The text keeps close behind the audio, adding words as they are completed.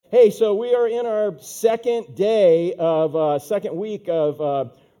Hey, so we are in our second week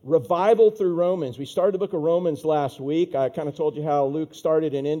of revival through Romans. We started the book of Romans last week. I kind of told you how Luke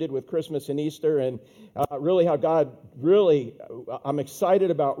started and ended with Christmas and Easter, and really how God I'm excited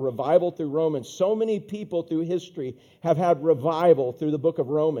about revival through Romans. So many people through history have had revival through the book of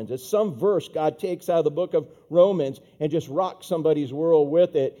Romans. It's some verse God takes out of the book of Romans and just rocks somebody's world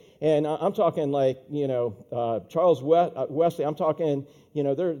with it. And I'm talking like, Charles Wesley. I'm talking,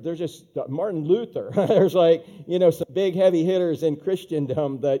 there's just Martin Luther. There's some big heavy hitters in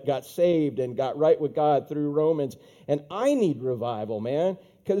Christendom that got saved and got right with God through Romans. And I need revival, man,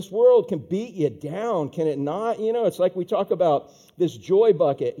 because this world can beat you down, can it not? It's like we talk about this joy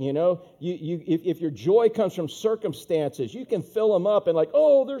bucket, if your joy comes from circumstances, you can fill them up and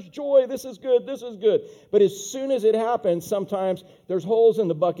there's joy, this is good. But as soon as it happens, sometimes there's holes in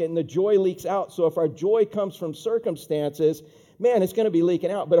the bucket and the joy leaks out. So if our joy comes from circumstances, man, it's going to be leaking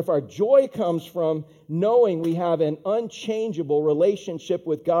out. But if our joy comes from knowing we have an unchangeable relationship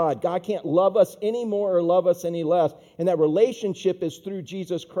with God, God can't love us any more or love us any less. And that relationship is through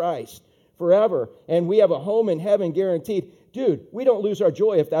Jesus Christ forever. And we have a home in heaven guaranteed. Dude, we don't lose our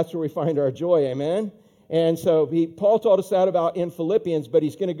joy if that's where we find our joy, amen? And so Paul taught us that about in Philippians, but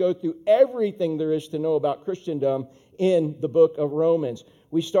he's going to go through everything there is to know about Christendom in the book of Romans.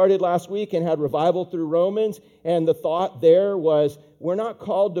 We started last week and had revival through Romans, and the thought there was we're not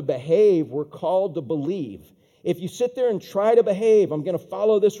called to behave, we're called to believe. If you sit there and try to behave, I'm going to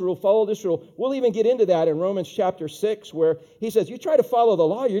follow this rule. We'll even get into that in Romans chapter 6, where he says, you try to follow the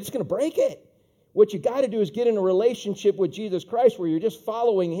law, you're just going to break it. What you got to do is get in a relationship with Jesus Christ where you're just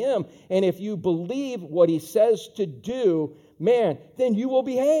following him, and if you believe what he says to do, man, then you will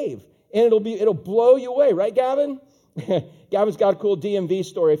behave, and it'll blow you away, right, Gavin? Gavin's got a cool DMV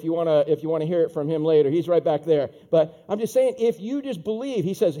story if you want to hear it from him later. He's right back there. But I'm just saying, if you just believe,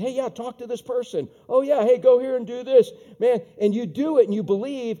 he says, hey, yeah, talk to this person. Oh, yeah, hey, go here and do this. Man, and you do it and you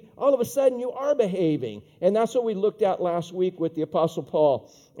believe, all of a sudden you are behaving. And that's what we looked at last week with the Apostle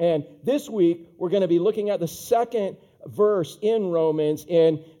Paul. And this week, we're going to be looking at the second verse in Romans.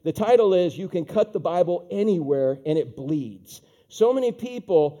 And the title is, You Can Cut the Bible Anywhere and It Bleeds. So many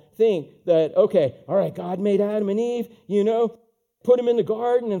people think that, okay, all right, God made Adam and Eve, put him in the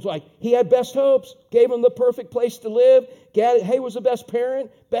garden, and it's like he had best hopes, gave him the perfect place to live. He was the best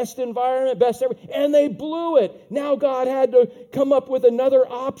parent, best environment, best everything, and they blew it. Now God had to come up with another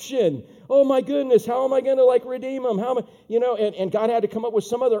option. Oh my goodness, how am I going to redeem him? And God had to come up with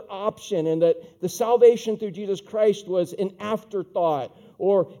some other option, and that the salvation through Jesus Christ was an afterthought.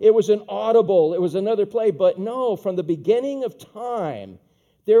 Or it was an audible, it was another play. But no, from the beginning of time,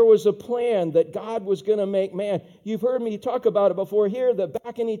 there was a plan that God was going to make man. You've heard me talk about it before here, that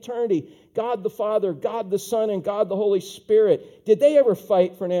back in eternity, God the Father, God the Son, and God the Holy Spirit, did they ever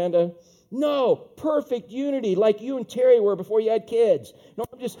fight, Fernanda? No, perfect unity like you and Terry were before you had kids.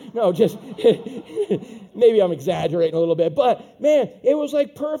 Just maybe I'm exaggerating a little bit, but man, it was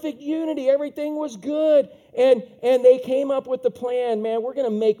like perfect unity. Everything was good. And they came up with the plan, man, we're going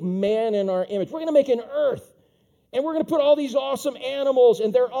to make man in our image. We're going to make an earth. And we're going to put all these awesome animals,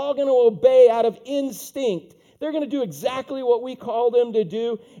 and they're all going to obey out of instinct. They're going to do exactly what we call them to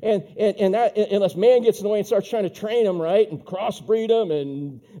do, and that, unless man gets in the way and starts trying to train them, right, and crossbreed them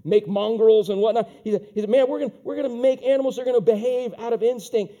and make mongrels and whatnot. He said, man, we're going to make animals that are going to behave out of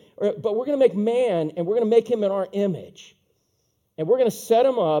instinct, but we're going to make man, and we're going to make him in our image. And we're going to set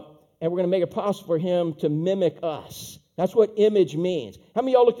him up, and we're going to make it possible for him to mimic us. That's what image means. How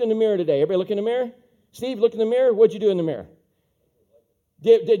many of y'all looked in the mirror today? Everybody look in the mirror? Steve, look in the mirror. What'd you do in the mirror?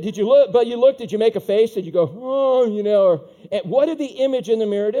 Did you look? But you looked. Did you make a face? Did you go, Or what did the image in the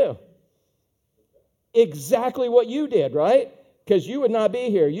mirror do? Exactly what you did, right? Because you would not be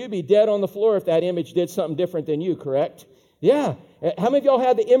here. You'd be dead on the floor if that image did something different than you, correct? Yeah. How many of y'all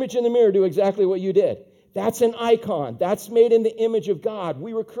had the image in the mirror do exactly what you did? That's an icon. That's made in the image of God.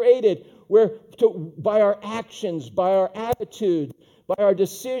 We were created by our actions, by our attitude, by our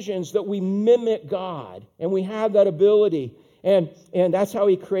decisions, that we mimic God. And we have that ability. And that's how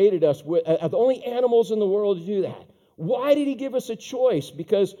he created us. We're the only animals in the world to do that. Why did he give us a choice?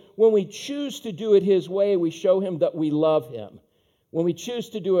 Because when we choose to do it his way, we show him that we love him. When we choose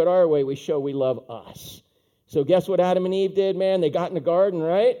to do it our way, we show we love us. So guess what Adam and Eve did, man? They got in the garden,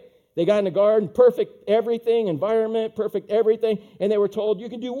 right? They got in the garden, perfect everything, environment, perfect everything. And they were told, you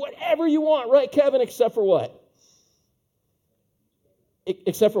can do whatever you want, right, Kevin, except for what?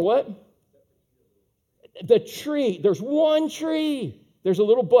 Except for what? The tree. There's one tree. There's a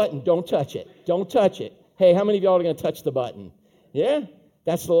little button. Don't touch it. Don't touch it. Hey, how many of y'all are going to touch the button? Yeah?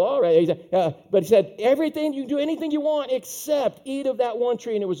 That's the law, right? But he said, everything, you can do anything you want except eat of that one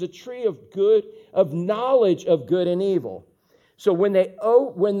tree. And it was a tree of knowledge of good and evil. So when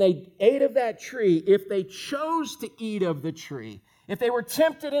they ate of that tree, if they chose to eat of the tree, if they were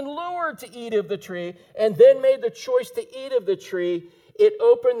tempted and lured to eat of the tree, and then made the choice to eat of the tree, it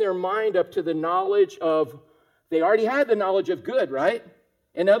opened their mind up to the knowledge of, they already had the knowledge of good, right?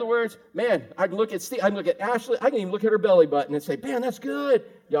 In other words, man, I can look at Steve, I can look at Ashley, I can even look at her belly button and say, man, that's good.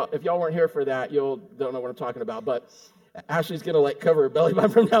 Y'all, if y'all weren't here for that, you'll don't know what I'm talking about. But Ashley's going to cover her belly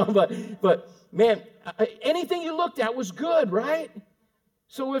button from now on. But man, anything you looked at was good, right?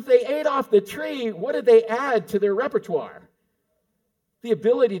 So if they ate off the tree, what did they add to their repertoire? The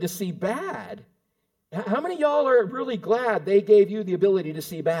ability to see bad. How many of y'all are really glad they gave you the ability to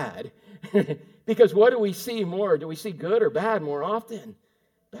see bad? Because what do we see more? Do we see good or bad more often?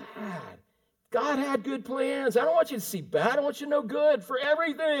 Bad. God had good plans. I don't want you to see bad. I want you to know good for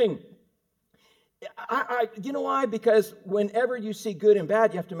everything. You know why? Because whenever you see good and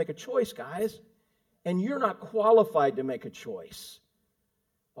bad, you have to make a choice, guys. And you're not qualified to make a choice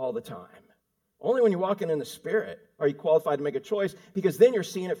all the time. Only when you're walking in the Spirit are you qualified to make a choice, because then you're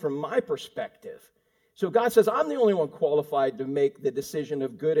seeing it from my perspective. So God says, I'm the only one qualified to make the decision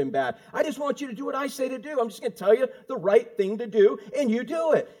of good and bad. I just want you to do what I say to do. I'm just going to tell you the right thing to do, and you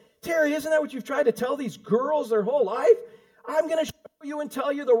do it. Terry, isn't that what you've tried to tell these girls their whole life? I'm going to show you and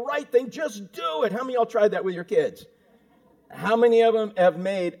tell you the right thing. Just do it. How many of y'all tried that with your kids? How many of them have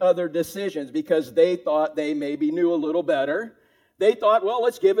made other decisions because they thought they maybe knew a little better? They thought, well,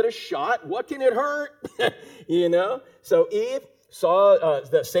 let's give it a shot. What can it hurt? So Eve saw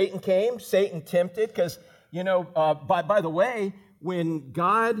that Satan came. Satan tempted because, by the way, when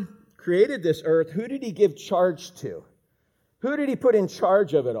God created this earth, who did he give charge to? Who did he put in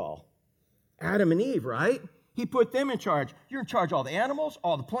charge of it all? Adam and Eve, right? He put them in charge. You're in charge of all the animals,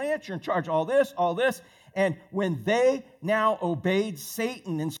 all the plants. You're in charge of all this, all this. And when they now obeyed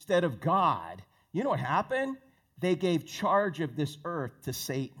Satan instead of God, you know what happened? They gave charge of this earth to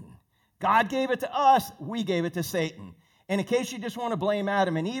Satan. God gave it to us. We gave it to Satan. And in case you just want to blame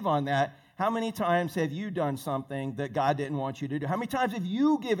Adam and Eve on that, how many times have you done something that God didn't want you to do? How many times have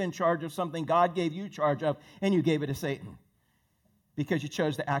you given charge of something God gave you charge of and you gave it to Satan? Because you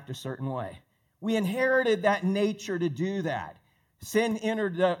chose to act a certain way. We inherited that nature to do that. Sin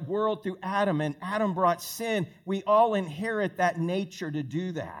entered the world through Adam, and Adam brought sin. We all inherit that nature to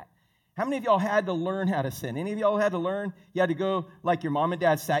do that. How many of y'all had to learn how to sin? Any of y'all had to learn? You had to go like your mom and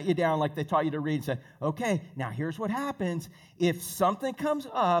dad sat you down like they taught you to read and said, okay, now here's what happens. If something comes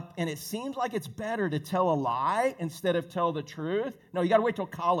up and it seems like it's better to tell a lie instead of tell the truth. No, you got to wait till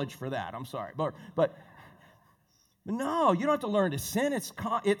college for that. I'm sorry. But no, you don't have to learn to sin.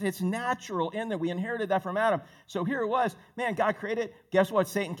 It's natural in that. We inherited that from Adam. So here it was. Man, God created. Guess what?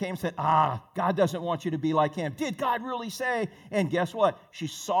 Satan came and said, God doesn't want you to be like him. Did God really say? And guess what? She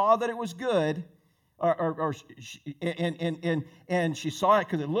saw that it was good, and she saw it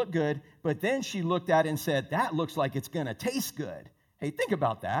because it looked good, but then she looked at it and said, that looks like it's going to taste good. Hey, think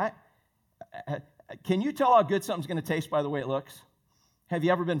about that. Can you tell how good something's going to taste by the way it looks? Have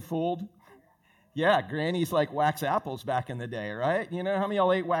you ever been fooled? Yeah, grannies like wax apples back in the day, right? You know, how many of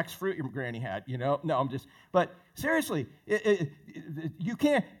y'all ate wax fruit your granny had, No, but seriously, you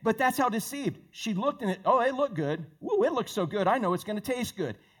can't, but that's how deceived. She looked and it looked good. Ooh, it looks so good. I know it's going to taste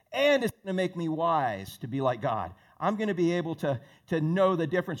good. And it's going to make me wise to be like God. I'm going to be able to know the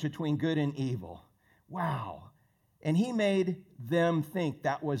difference between good and evil. Wow. And he made them think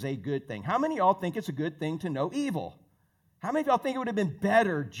that was a good thing. How many of y'all think it's a good thing to know evil? How many of y'all think it would have been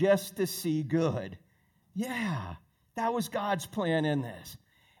better just to see good? Yeah, that was God's plan in this.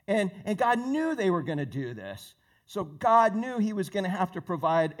 And God knew they were going to do this. So God knew he was going to have to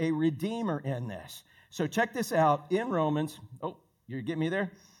provide a redeemer in this. So check this out in Romans. Oh, you get me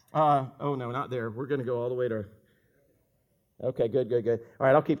there? No, not there. We're going to go all the way to... Okay, good. All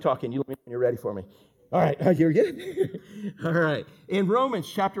right, I'll keep talking. You let me know when you're ready for me. All right, you're good? All right. In Romans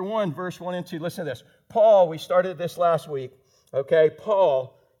chapter 1, verse 1 and 2, listen to this. Paul, we started this last week, okay?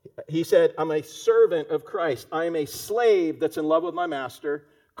 Paul, he said, I'm a servant of Christ. I am a slave that's in love with my master,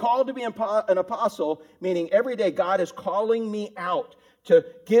 called to be an apostle, meaning every day God is calling me out to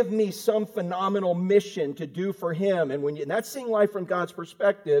give me some phenomenal mission to do for him. And that's seeing life from God's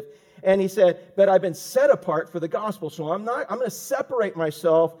perspective. And he said, but I've been set apart for the gospel, so I'm going to separate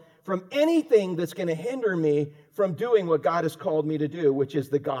myself from anything that's going to hinder me from doing what God has called me to do, which is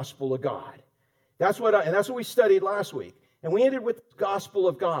the gospel of God. That's what we studied last week. And we ended with the gospel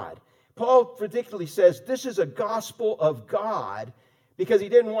of God. Paul particularly says this is a gospel of God because he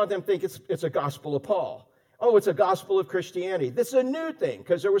didn't want them to think it's a gospel of Paul. Oh, it's a gospel of Christianity. This is a new thing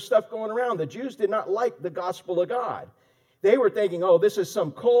because there was stuff going around. The Jews did not like the gospel of God. They were thinking, oh, this is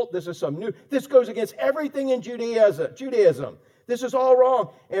some cult. This is some new. This goes against everything in Judaism. This is all wrong.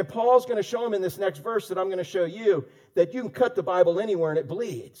 And Paul's going to show them in this next verse that I'm going to show you that you can cut the Bible anywhere and it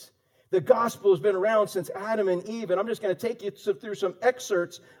bleeds. The gospel has been around since Adam and Eve, and I'm just going to take you through some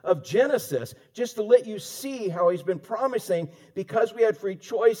excerpts of Genesis just to let you see how he's been promising because we had free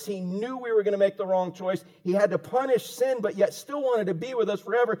choice. He knew we were going to make the wrong choice. He had to punish sin, but yet still wanted to be with us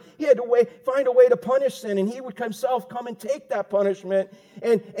forever. He had to find a way to punish sin, and he would himself come and take that punishment,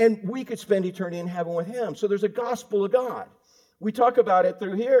 and we could spend eternity in heaven with him. So there's a gospel of God. We talk about it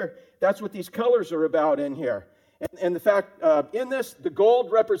through here. That's what these colors are about in here. And the fact, in this, the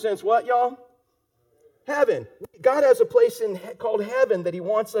gold represents what, y'all? Heaven. God has a place called heaven that he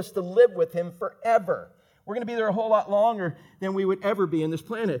wants us to live with him forever. We're going to be there a whole lot longer than we would ever be in this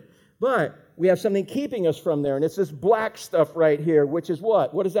planet. But we have something keeping us from there, and it's this black stuff right here, which is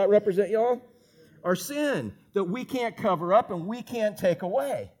what? What does that represent, y'all? Our sin that we can't cover up and we can't take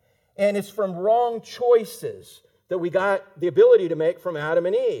away. And it's from wrong choices that we got the ability to make from Adam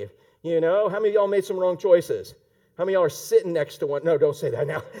and Eve. You know, how many of y'all made some wrong choices? How many of y'all are sitting next to one? No, don't say that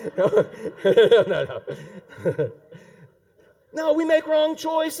now. No. No, we make wrong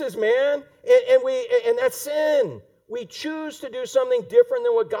choices, man. And that's sin. We choose to do something different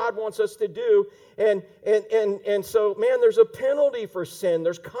than what God wants us to do. And so, man, there's a penalty for sin.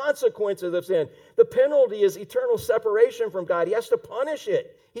 There's consequences of sin. The penalty is eternal separation from God. He has to punish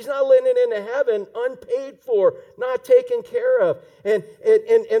it. He's not letting it into heaven unpaid for, not taken care of. And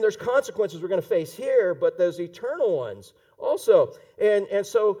there's consequences we're going to face here, but there's eternal ones also. And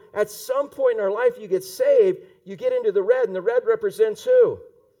so at some point in our life, you get saved, you get into the red, and the red represents who?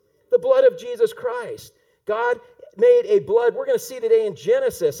 The blood of Jesus Christ. God made a blood, we're going to see today in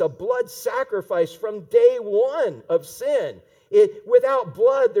Genesis, a blood sacrifice from day one of sin. Without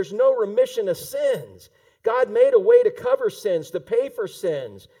blood, there's no remission of sins. God made a way to cover sins, to pay for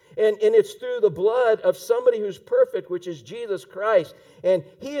sins. And it's through the blood of somebody who's perfect, which is Jesus Christ. And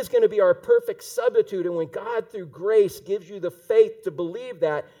he is going to be our perfect substitute. And when God, through grace, gives you the faith to believe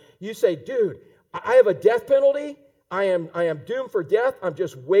that, you say, dude, I have a death penalty. I am doomed for death. I'm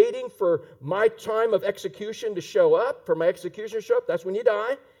just waiting for my time of execution to show up, for my execution to show up. That's when you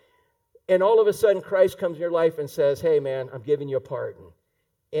die. And all of a sudden, Christ comes in your life and says, hey, man, I'm giving you a pardon.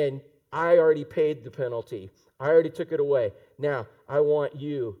 And I already paid the penalty. I already took it away. Now, I want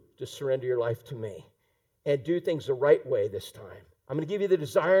you to surrender your life to me and do things the right way this time. I'm going to give you the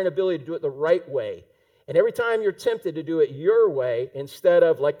desire and ability to do it the right way. And every time you're tempted to do it your way, instead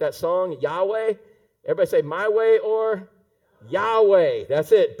of like that song, Yahweh, everybody say my way or Yahweh.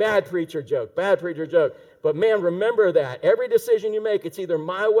 That's it. Bad preacher joke. Bad preacher joke. But man, remember that. Every decision you make, it's either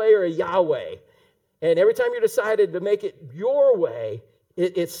my way or Yahweh. And every time you're decided to make it your way,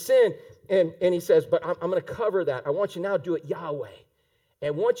 it's sin. And he says, but I'm going to cover that. I want you now to do it Yahweh.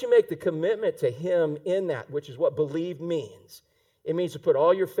 And once you make the commitment to him in that, which is what believe means, it means to put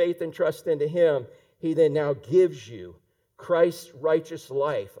all your faith and trust into him. He then now gives you Christ's righteous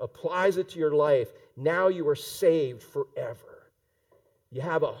life, applies it to your life. Now you are saved forever. You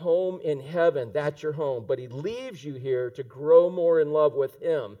have a home in heaven. That's your home. But he leaves you here to grow more in love with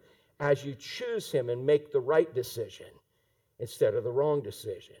him as you choose him and make the right decision instead of the wrong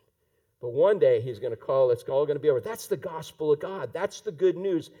decision. But one day he's going to call, it's all going to be over. That's the gospel of God. That's the good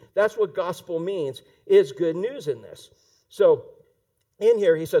news. That's what gospel means, is good news in this. So in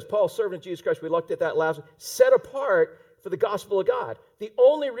here he says, Paul, servant of Jesus Christ, we looked at that last week, set apart for the gospel of God. The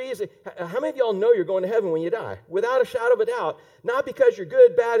only reason, how many of y'all know you're going to heaven when you die? Without a shadow of a doubt. Not because you're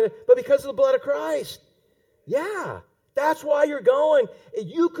good, bad, but because of the blood of Christ. Yeah, that's why you're going.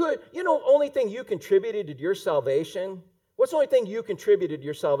 Only thing you contributed to your salvation, what's the only thing you contributed to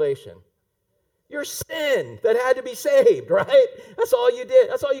your salvation? Your sin that had to be saved, right? That's all you did.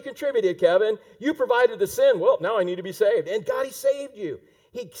 That's all you contributed, Kevin. You provided the sin. Well, now I need to be saved. And God, he saved you.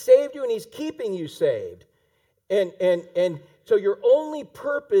 He saved you and he's keeping you saved. And so your only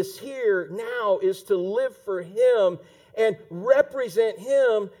purpose here now is to live for him and represent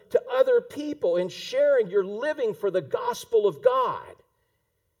him to other people in sharing your living for the gospel of God.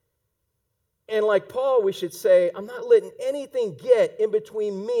 And like Paul, we should say, I'm not letting anything get in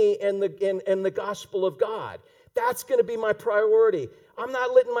between me and the gospel of God. That's going to be my priority. I'm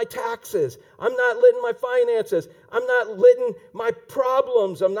not letting my taxes. I'm not letting my finances. I'm not letting my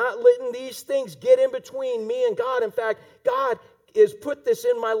problems. I'm not letting these things get in between me and God. In fact, God has put this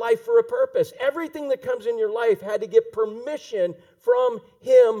in my life for a purpose. Everything that comes in your life had to get permission from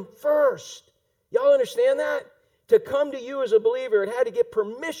him first. Y'all understand that? To come to you as a believer, it had to get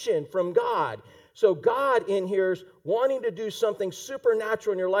permission from God. So God in here is wanting to do something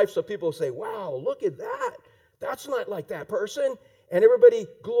supernatural in your life so people will say, wow, look at that. That's not like that person. And everybody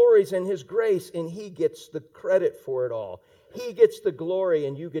glories in his grace, and he gets the credit for it all. He gets the glory,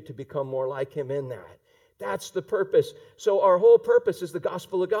 and you get to become more like him in that. That's the purpose. So our whole purpose is the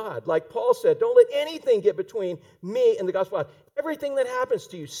gospel of God. Like Paul said, don't let anything get between me and the gospel of God. Everything that happens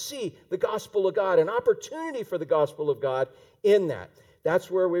to you, see the gospel of God, an opportunity for the gospel of God in that.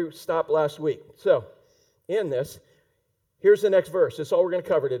 That's where we stopped last week. So in this, here's the next verse. That's all we're going to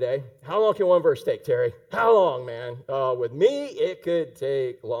cover today. How long can one verse take, Terry? How long, man? With me, it could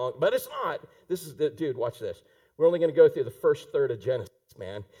take long, but it's not. This is the, dude, watch this. We're only going to go through the first third of Genesis,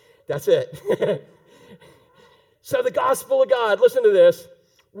 man. That's it. So the gospel of God, listen to this,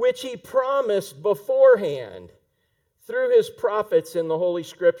 which he promised beforehand through his prophets in the Holy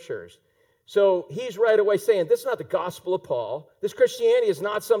Scriptures. So he's right away saying, this is not the gospel of Paul. This Christianity is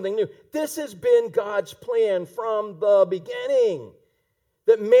not something new. This has been God's plan from the beginning,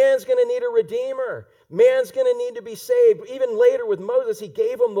 that man's going to need a redeemer. Man's going to need to be saved. Even later with Moses, he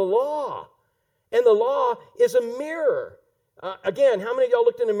gave him the law. And the law is a mirror. Again, how many of y'all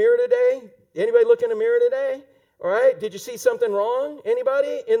looked in the mirror today? Anybody look in the mirror today? All right, did you see something wrong?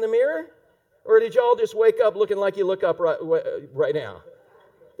 Anybody in the mirror? Or did y'all just wake up looking like you look up right now?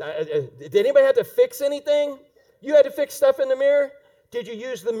 Did anybody have to fix anything? You had to fix stuff in the mirror? Did you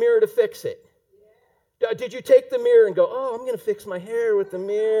use the mirror to fix it? Did you take the mirror and go, oh, I'm going to fix my hair with the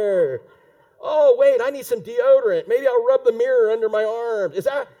mirror. Oh, wait, I need some deodorant. Maybe I'll rub the mirror under my arm. Is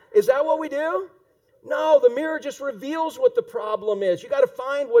that what we do? No, the mirror just reveals what the problem is. You got to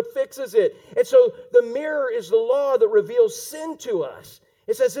find what fixes it. And so the mirror is the law that reveals sin to us.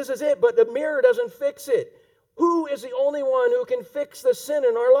 It says this is it, but the mirror doesn't fix it. Who is the only one who can fix the sin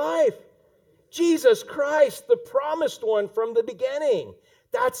in our life? Jesus Christ, the promised one from the beginning.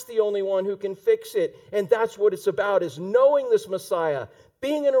 That's the only one who can fix it. And that's what it's about, is knowing this Messiah,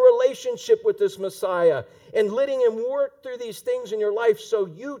 being in a relationship with this Messiah, and letting him work through these things in your life so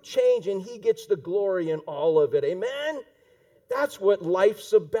you change and he gets the glory in all of it. Amen? That's what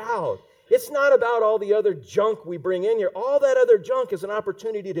life's about. It's not about all the other junk we bring in here. All that other junk is an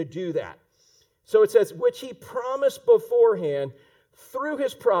opportunity to do that. So it says, which he promised beforehand through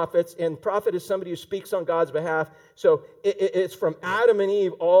his prophets, and prophet is somebody who speaks on God's behalf. So it's from Adam and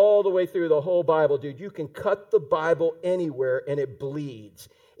Eve all the way through the whole Bible, dude. You can cut the Bible anywhere and it bleeds.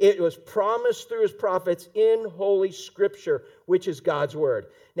 It was promised through his prophets in Holy Scripture, which is God's word.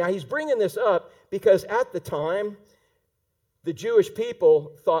 Now he's bringing this up because at the time, the Jewish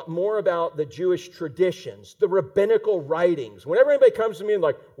people thought more about the Jewish traditions, the rabbinical writings. Whenever anybody comes to me and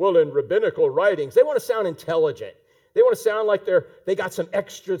like, well, in rabbinical writings, they want to sound intelligent. They want to sound like they got some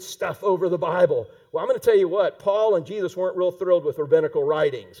extra stuff over the Bible. Well, I'm going to tell you what, Paul and Jesus weren't real thrilled with rabbinical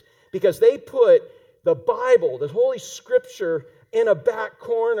writings because they put the Bible, the Holy Scripture, in a back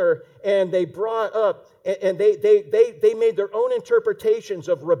corner, and they brought up, and they made their own interpretations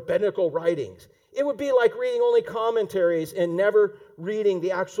of rabbinical writings. It would be like reading only commentaries and never reading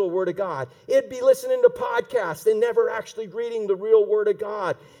the actual Word of God. It'd be listening to podcasts and never actually reading the real Word of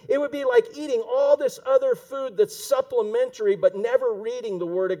God. It would be like eating all this other food that's supplementary but never reading the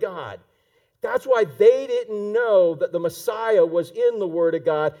Word of God. That's why they didn't know that the Messiah was in the Word of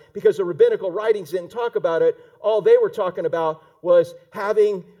God, because the rabbinical writings didn't talk about it. All they were talking about was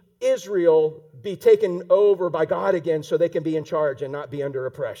having Israel be taken over by God again so they can be in charge and not be under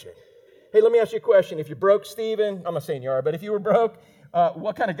oppression. Hey, let me ask you a question. If you're broke, Stephen, I'm not saying you are, but if you were broke,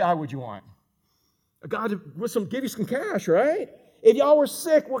 what kind of God would you want? A God with give you some cash, right? If y'all were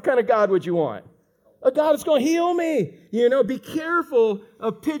sick, what kind of God would you want? A God that's going to heal me. Be careful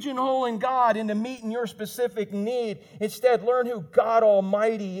of pigeonholing God into meeting your specific need. Instead, learn who God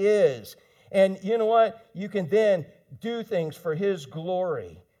Almighty is. And you know what? You can then do things for his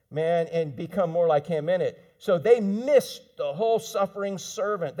glory, man, and become more like him in it. So they missed the whole suffering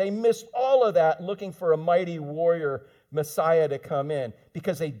servant. They missed all of that looking for a mighty warrior Messiah to come in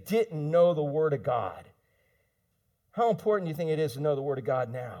because they didn't know the Word of God. How important do you think it is to know the Word of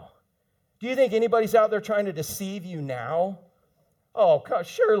God now? Do you think anybody's out there trying to deceive you now? Oh,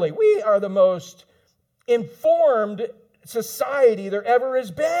 surely. We are the most informed society there ever has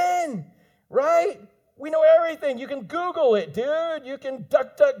been, right? We know everything. You can Google it, dude. You can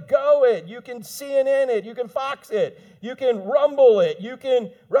DuckDuckGo it. You can CNN it. You can Fox it. You can Rumble it. You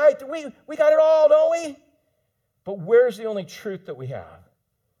can, right? We got it all, don't we? But where's the only truth that we have?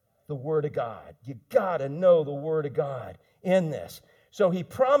 The Word of God. You got to know the Word of God in this. So he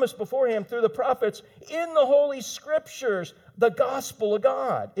promised beforehand through the prophets in the Holy Scriptures the gospel of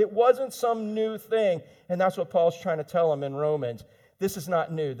God. It wasn't some new thing. And that's what Paul's trying to tell them in Romans, This is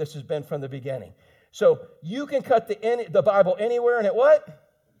not new. This has been from the beginning. So you can cut the Bible anywhere, and it what?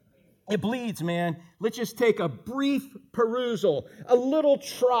 It bleeds, man. Let's just take a brief perusal, a little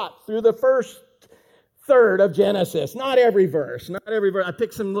trot through the first third of Genesis. Not every verse. I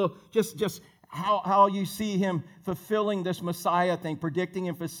picked some little, just how you see him fulfilling this Messiah thing, predicting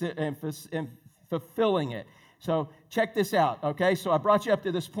and fulfilling it. So check this out, okay? So I brought you up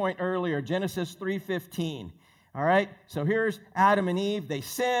to this point earlier, Genesis 3:15. All right? So here's Adam and Eve. They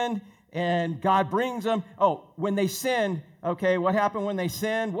sinned, and God brings them. Oh, when they sinned, okay, what happened when they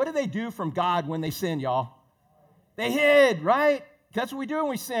sinned? What did they do from God when they sinned, y'all? They hid, right? That's what we do when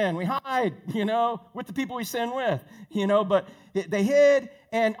we sin. We hide, with the people we sin with, but they hid,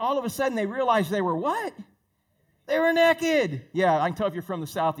 and all of a sudden they realized they were what? They were naked. Yeah, I can tell if you're from the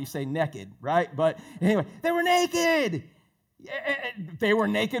South, you say naked, right? But anyway, they were naked. They were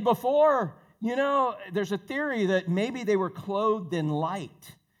naked before. There's a theory that maybe they were clothed in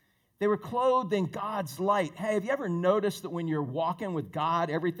light. They were clothed in God's light. Hey, have you ever noticed that when you're walking with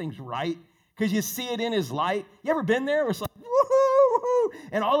God, everything's right? Because you see it in his light. You ever been there? It's like, woohoo, woohoo.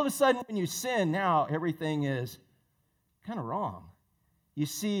 And all of a sudden, when you sin, now everything is kind of wrong. You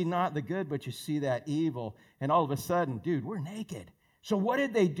see not the good, but you see that evil. And all of a sudden, dude, we're naked. So what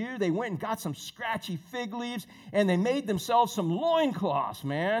did they do? They went and got some scratchy fig leaves, and they made themselves some loincloths,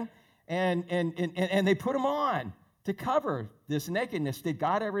 man. And they put them on to cover this nakedness. Did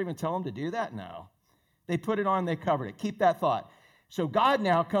God ever even tell them to do that? No. They put it on, they covered it. Keep that thought. So God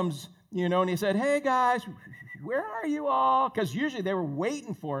now comes, and he said, hey, guys, where are you all? Because usually they were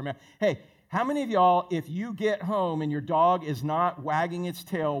waiting for him. Hey, how many of y'all, if you get home and your dog is not wagging its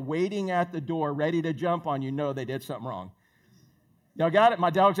tail, waiting at the door, ready to jump on you, know they did something wrong? Y'all got it? My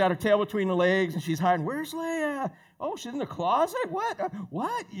dog's got her tail between the legs, and she's hiding. Where's Leia? Oh, she's in the closet? What?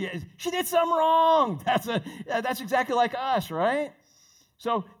 What? Yeah, she did something wrong. That's exactly like us, right?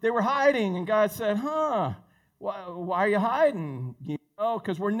 So they were hiding, and God said, why are you hiding?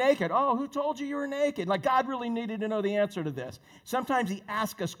 Because we're naked. Oh, who told you were naked? Like, God really needed to know the answer to this. Sometimes he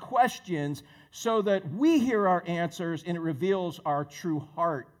asks us questions so that we hear our answers, and it reveals our true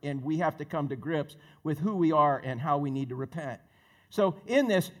heart, and we have to come to grips with who we are and how we need to repent. So in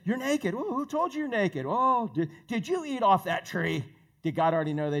this, you're naked. Oh, who told you you're naked? Oh, did you eat off that tree? Did God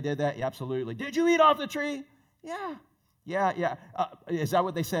already know they did that? Yeah, absolutely. Did you eat off the tree? Yeah. Is that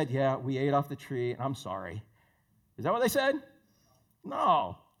what they said? Yeah, we ate off the tree. I'm sorry. Is that what they said?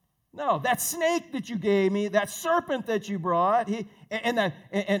 No. That snake that you gave me, that serpent that you brought, and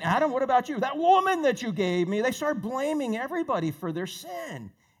Adam, what about you? That woman that you gave me. They start blaming everybody for their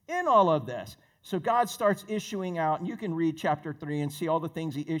sin in all of this. So God starts issuing out, and you can read chapter 3 and see all the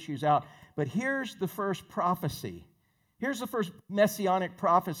things he issues out. But here's the first prophecy. Here's the first messianic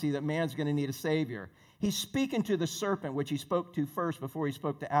prophecy that man's going to need a Savior. He's speaking to the serpent, which he spoke to first before he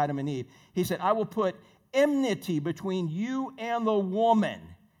spoke to Adam and Eve. He said, I will put enmity between you and the woman.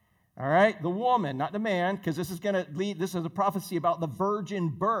 All right, the woman, not the man, because this is a prophecy about the virgin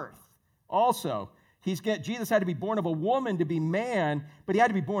birth also. Jesus had to be born of a woman to be man, but he had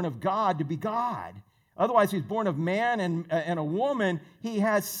to be born of God to be God. Otherwise, he's born of man and a woman. He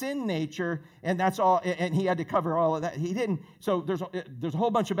has sin nature, and that's all. And he had to cover all of that. He didn't. So there's a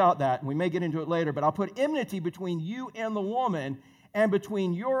whole bunch about that, and we may get into it later. But I'll put enmity between you and the woman, and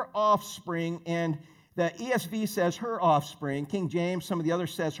between your offspring. And the ESV says her offspring. King James, some of the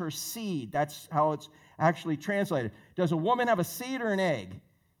others says her seed. That's how it's actually translated. Does a woman have a seed or an egg?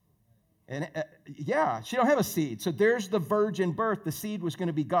 And yeah, she don't have a seed. So there's the virgin birth. The seed was going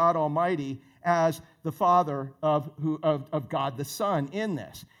to be God Almighty as the Father of God the Son in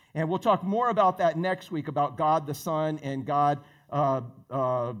this. And we'll talk more about that next week, about God the Son and God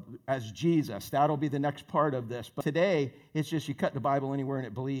as Jesus. That'll be the next part of this. But today, it's just you cut the Bible anywhere and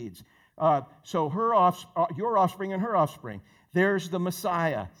it bleeds. So your offspring and her offspring. There's the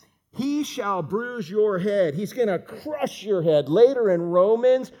Messiah. He shall bruise your head. He's going to crush your head. Later in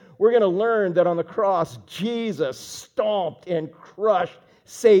Romans, we're going to learn that on the cross, Jesus stomped and crushed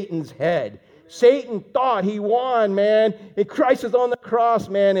Satan's head. Satan thought he won, man. And Christ is on the cross,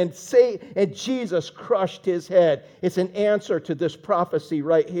 man, and Jesus crushed his head. It's an answer to this prophecy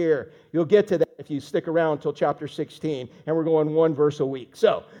right here. You'll get to that if you stick around until chapter 16, and we're going one verse a week.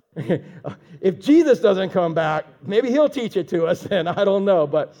 So, if Jesus doesn't come back, maybe he'll teach it to us, and I don't know,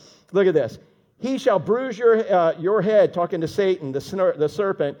 but look at this. He shall bruise your head, talking to Satan, the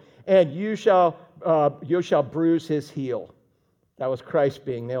serpent, and you shall bruise his heel. That was Christ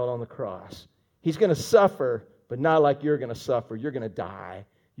being nailed on the cross. He's going to suffer, but not like you're going to suffer. You're going to die.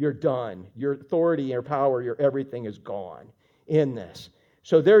 You're done. Your authority, your power, your everything is gone in this.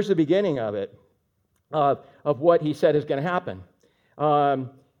 So there's the beginning of it, of what he said is going to happen.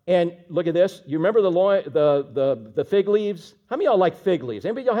 And look at this. You remember the fig leaves? How many of y'all like fig leaves?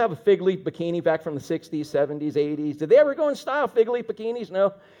 Anybody of y'all have a fig leaf bikini back from the 60s, 70s, 80s? Did they ever go in style, fig leaf bikinis?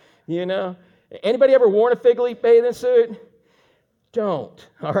 No? You know? Anybody ever worn a fig leaf bathing suit? Don't,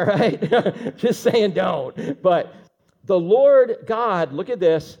 all right? Just saying don't. But the Lord God, look at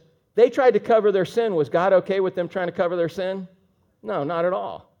this. They tried to cover their sin. Was God okay with them trying to cover their sin? No, not at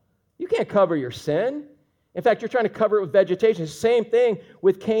all. You can't cover your sin. In fact, you're trying to cover it with vegetation. It's the same thing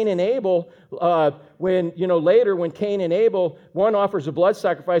with Cain and Abel. Later when Cain and Abel, one offers a blood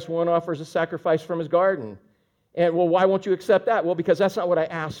sacrifice, one offers a sacrifice from his garden. And, well, why won't you accept that? Well, because that's not what I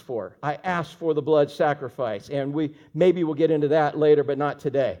asked for. I asked for the blood sacrifice. And maybe we'll get into that later, but not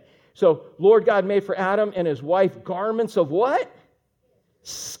today. So, Lord God made for Adam and his wife garments of what?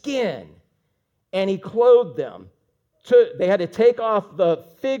 Skin. And he clothed them. They had to take off the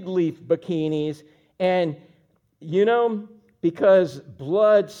fig leaf bikinis. And, because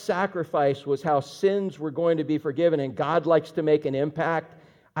blood sacrifice was how sins were going to be forgiven, and God likes to make an impact,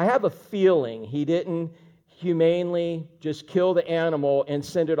 I have a feeling he didn't humanely just kill the animal and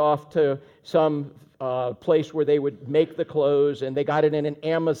send it off to some place where they would make the clothes, and they got it in an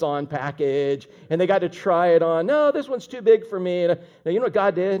Amazon package, and they got to try it on. No, this one's too big for me. Now, you know what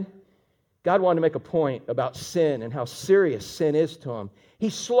God did? God wanted to make a point about sin and how serious sin is to him.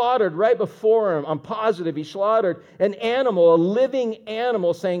 He slaughtered right before him, I'm positive, he slaughtered an animal, a living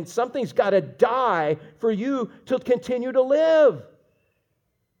animal, saying something's got to die for you to continue to live.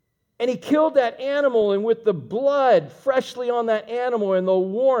 And he killed that animal, and with the blood freshly on that animal and the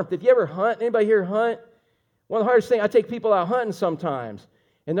warmth. If you ever hunt, anybody here hunt? One of the hardest things, I take people out hunting sometimes.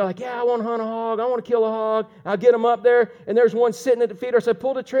 And they're like, yeah, I want to hunt a hog. I want to kill a hog. I'll get them up there, and there's one sitting at the feeder. I said,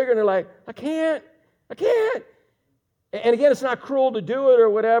 pull the trigger, and they're like, I can't. And again, it's not cruel to do it or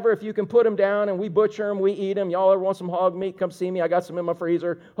whatever. If you can put them down, and we butcher them, we eat them. Y'all ever want some hog meat, come see me. I got some in my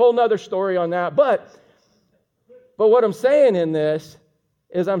freezer. Whole nother story on that. But what I'm saying in this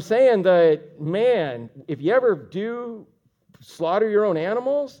is I'm saying that, man, if you ever do slaughter your own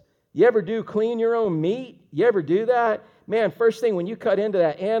animals, you ever do clean your own meat, you ever do that, man, first thing when you cut into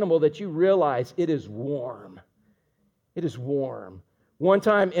that animal that you realize it is warm. It is warm. One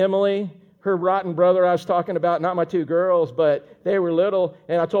time, Emily, her rotten brother I was talking about, not my two girls, but they were little,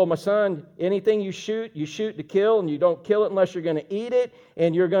 and I told my son, anything you shoot to kill, and you don't kill it unless you're going to eat it,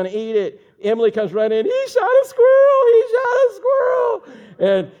 and you're going to eat it. Emily comes running in, he shot a squirrel,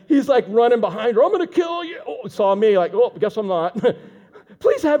 and he's like running behind her, I'm going to kill you. Oh, saw me like, oh, guess I'm not.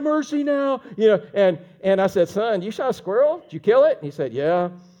 Please have mercy now. And I said, son, you shot a squirrel? Did you kill it? And he said, yeah,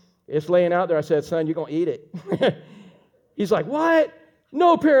 it's laying out there. I said, son, you're going to eat it. He's like, what?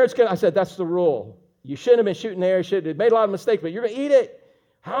 No parents can. I said, that's the rule. You shouldn't have been shooting there. You should have made a lot of mistakes, but you're going to eat it.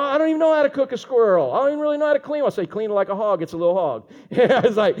 I don't even know how to cook a squirrel. I don't even really know how to clean one. I say, clean it like a hog. It's a little hog. I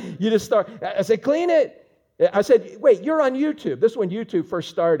was like, you just start. I said, clean it. I said, wait, you're on YouTube. This is when YouTube first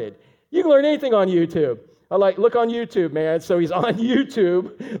started. You can learn anything on YouTube. I like, look on YouTube, man. So he's on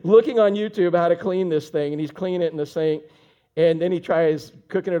YouTube, looking on YouTube how to clean this thing, and he's cleaning it in the sink. And then he tries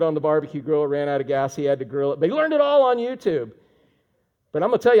cooking it on the barbecue grill. It ran out of gas. He had to grill it. But he learned it all on YouTube. But I'm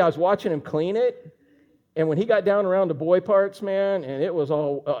going to tell you, I was watching him clean it. And when he got down around the boy parts, man, and it was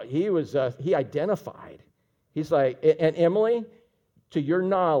all, he identified. He's like, and Emily, to your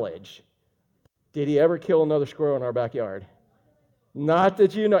knowledge, did he ever kill another squirrel in our backyard? Not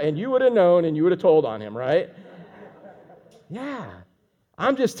that you know. And you would have known, and you would have told on him, right? Yeah.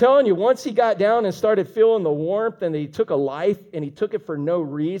 I'm just telling you, once he got down and started feeling the warmth, and he took a life, and he took it for no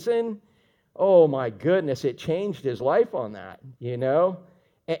reason, oh my goodness, it changed his life on that,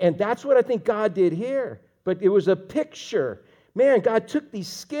 And that's what I think God did here. But it was a picture. Man, God took these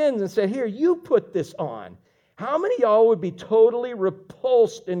skins and said, here, you put this on. How many of y'all would be totally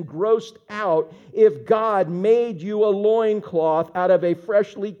repulsed and grossed out if God made you a loincloth out of a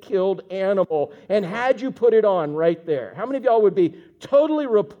freshly killed animal and had you put it on right there? How many of y'all would be totally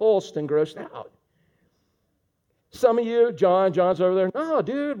repulsed and grossed out? Some of you, John's over there. No,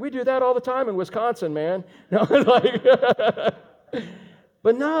 dude, we do that all the time in Wisconsin, man. No,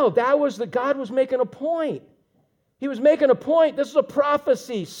 but no, God was making a point. He was making a point. This is a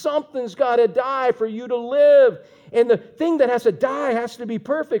prophecy. Something's got to die for you to live. And the thing that has to die has to be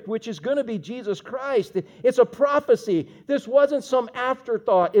perfect, which is going to be Jesus Christ. It's a prophecy. This wasn't some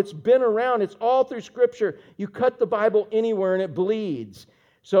afterthought. It's been around. It's all through Scripture. You cut the Bible anywhere and it bleeds.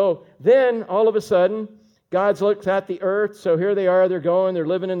 So then, all of a sudden, God looks at the earth. So here they are. They're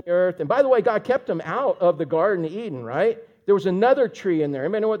living in the earth. And by the way, God kept them out of the Garden of Eden, right? There was another tree in there.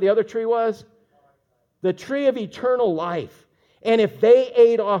 Anybody know what the other tree was? The tree of eternal life. And if they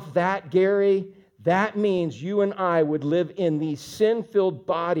ate off that, Gary, that means you and I would live in these sin-filled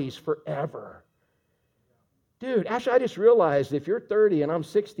bodies forever. Dude, actually, I just realized if you're 30 and I'm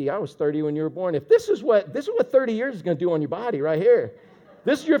 60, I was 30 when you were born. If this is what 30 years is going to do on your body right here.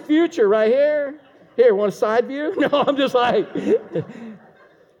 This is your future right here. Here, want a side view? No, I'm just like,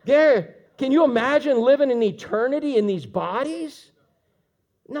 Gary, can you imagine living in eternity in these bodies?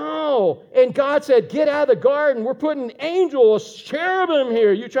 No. And God said, get out of the garden. We're putting angels, cherubim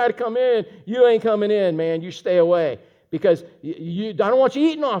here. You try to come in, you ain't coming in, man. You stay away. Because I don't want you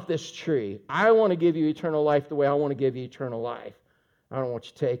eating off this tree. I want to give you eternal life the way I want to give you eternal life. I don't want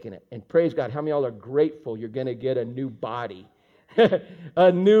you taking it. And praise God, how many of y'all are grateful you're going to get a new body?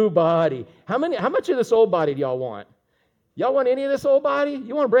 A new body. How much of this old body do y'all want? Y'all want any of this old body?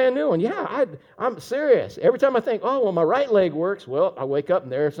 You want a brand new one? Yeah, I'm serious. Every time I think, oh, well, my right leg works, well, I wake up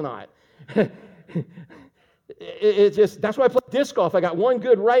and there it's not. It's just, that's why I play disc golf. I got one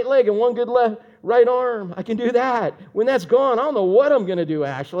good right leg and one good right arm. I can do that. When that's gone, I don't know what I'm going to do,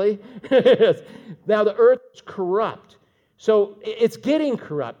 actually. Now, the earth is corrupt. So it's getting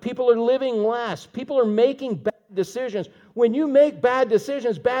corrupt. People are living less. People are making bad decisions. When you make bad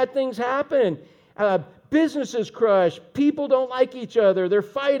decisions, bad things happen. Businesses crush. People don't like each other. They're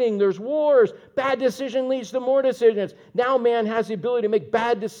fighting. There's wars. Bad decision leads to more decisions. Now man has the ability to make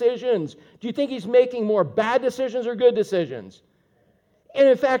bad decisions. Do you think he's making more bad decisions or good decisions? And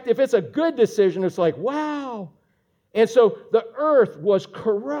in fact, if it's a good decision, it's like, wow. And so the earth was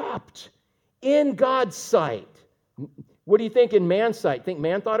corrupt in God's sight. What do you think in man's sight? Think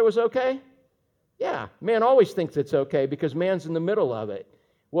man thought it was okay? Yeah, man always thinks it's okay because man's in the middle of it.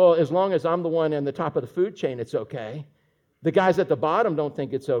 Well, as long as I'm the one in the top of the food chain, it's okay. The guys at the bottom don't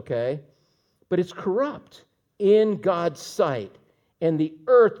think it's okay. But it's corrupt in God's sight. And the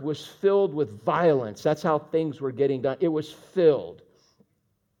earth was filled with violence. That's how things were getting done. It was filled.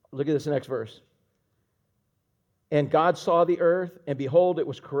 Look at this next verse. And God saw the earth, and behold, it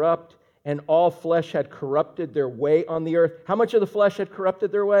was corrupt, and all flesh had corrupted their way on the earth. How much of the flesh had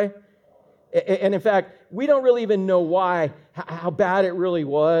corrupted their way? And in fact, we don't really even know why, how bad it really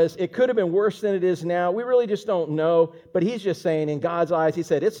was. It could have been worse than it is now. We really just don't know. But he's just saying, in God's eyes, he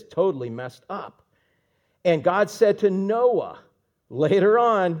said, it's totally messed up. And God said to Noah, later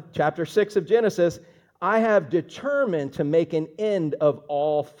on, chapter 6 of Genesis, I have determined to make an end of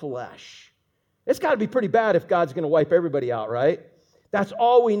all flesh. It's got to be pretty bad if God's going to wipe everybody out, right? That's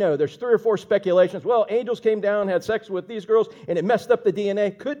all we know. There's 3 or 4 speculations. Well, angels came down, had sex with these girls, and it messed up the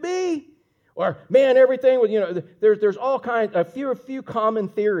DNA. Could be. Or, man, everything, there's all kinds, a few common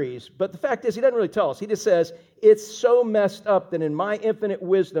theories. But the fact is, he doesn't really tell us. He just says, it's so messed up that in my infinite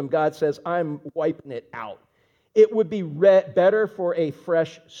wisdom, God says, I'm wiping it out. It would be better for a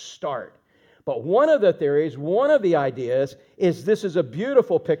fresh start. But one of the theories, one of the ideas, is this is a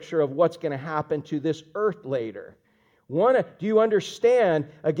beautiful picture of what's going to happen to this earth later. Do you understand?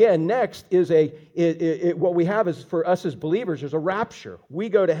 Again, next is what we have is for us as believers is a rapture. We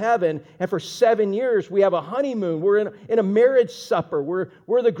go to heaven, and for 7 years we have a honeymoon. We're in a marriage supper.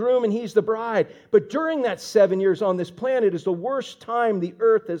 We're the groom and he's the bride. But during that 7 years on this planet is the worst time the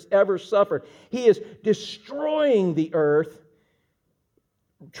earth has ever suffered. He is destroying the earth,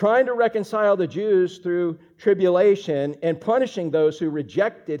 trying to reconcile the Jews through tribulation and punishing those who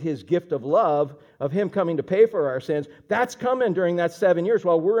rejected his gift of love, of him coming to pay for our sins. That's coming during that 7 years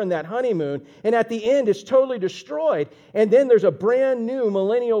while we're in that honeymoon. And at the end, it's totally destroyed. And then there's a brand new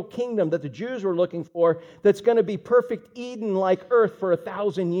millennial kingdom that the Jews were looking for that's going to be perfect Eden-like earth for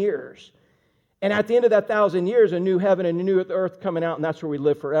 1,000 years. And at the end of that 1,000 years, a new heaven and a new earth coming out, and that's where we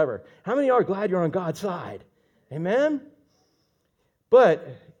live forever. How many are glad you're on God's side? Amen?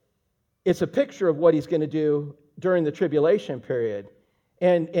 But it's a picture of what he's going to do during the tribulation period.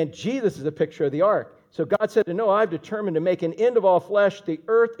 And Jesus is a picture of the ark. So God said to Noah, I've determined to make an end of all flesh. The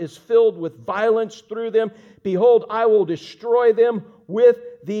earth is filled with violence through them. Behold, I will destroy them with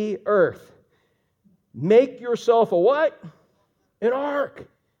the earth. Make yourself a what? An ark.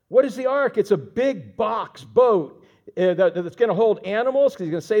 What is the ark? It's a big box boat that's going to hold animals, because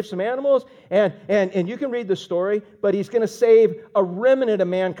he's going to save some animals. And you can read the story, but he's going to save a remnant of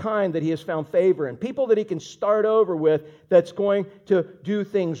mankind that he has found favor in. People that he can start over with that's going to do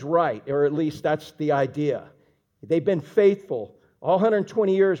things right, or at least that's the idea. They've been faithful all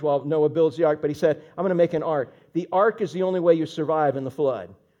 120 years while Noah builds the ark, but he said, I'm going to make an ark. The ark is the only way you survive in the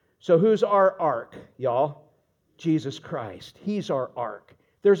flood. So who's our ark, y'all? Jesus Christ. He's our ark.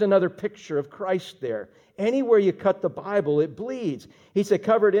 There's another picture of Christ there. Anywhere you cut the Bible, it bleeds. He said,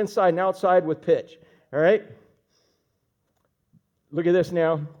 cover it inside and outside with pitch. All right? Look at this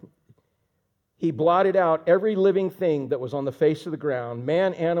now. He blotted out every living thing that was on the face of the ground,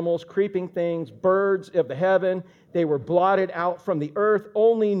 man, animals, creeping things, birds of the heaven. They were blotted out from the earth.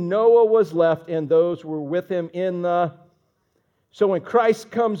 Only Noah was left, and those who were with him in the... So when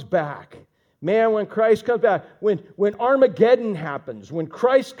Christ comes back, man, when Christ comes back, when Armageddon happens, when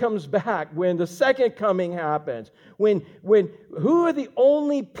Christ comes back, when the second coming happens, who are the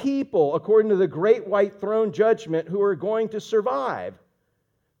only people, according to the great white throne judgment, who are going to survive?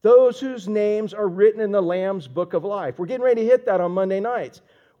 Those whose names are written in the Lamb's book of life. We're getting ready to hit that on Monday nights.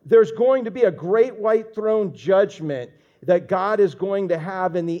 There's going to be a great white throne judgment that God is going to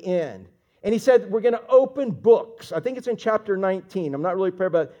have in the end. And he said, we're going to open books. I think it's in chapter 19. I'm not really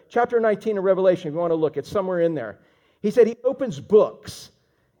prepared, but chapter 19 of Revelation, if you want to look, it's somewhere in there. He said he opens books,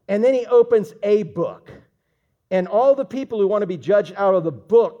 and then he opens a book. And all the people who want to be judged out of the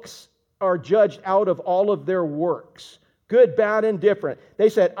books are judged out of all of their works. Good, bad, and different. They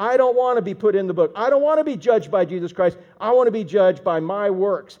said, I don't want to be put in the book. I don't want to be judged by Jesus Christ. I want to be judged by my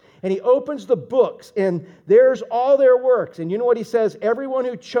works. And he opens the books, and there's all their works. And you know what he says? Everyone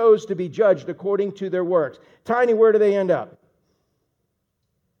who chose to be judged according to their works. Tiny, where do they end up?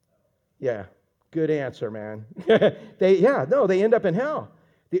 Yeah, good answer, man. They end up in hell.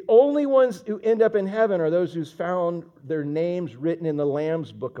 The only ones who end up in heaven are those who's found their names written in the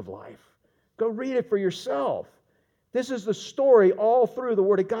Lamb's book of life. Go read it for yourself. This is the story all through the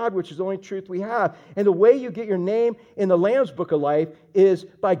Word of God, which is the only truth we have. And the way you get your name in the Lamb's book of life is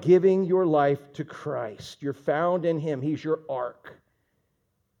by giving your life to Christ. You're found in Him. He's your ark.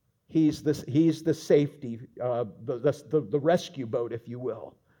 He's the safety, the rescue boat, if you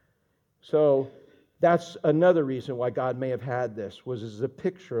will. So that's another reason why God may have had this, was as a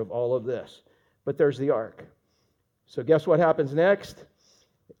picture of all of this. But there's the ark. So guess what happens next?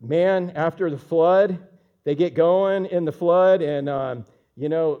 Man, after the flood, they get going in the flood, and,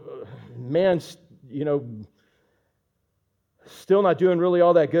 man's, still not doing really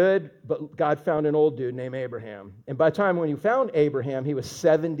all that good, but God found an old dude named Abraham. And by the time when you found Abraham, he was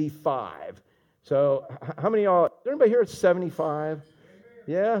 75. So how many of y'all, is there anybody here that's 75?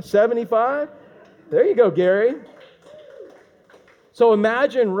 Yeah, 75? There you go, Gary. So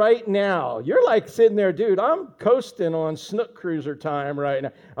imagine right now, you're like sitting there, dude, I'm coasting on Snook Cruiser time right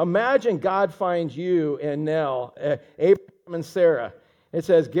now. Imagine God finds you and Nell, Abraham and Sarah. It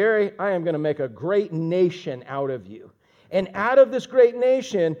says, Gary, I am going to make a great nation out of you. And out of this great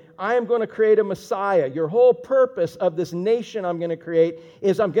nation, I am going to create a Messiah. Your whole purpose of this nation I'm going to create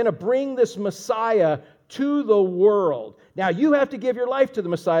is I'm going to bring this Messiah to the world. Now, you have to give your life to the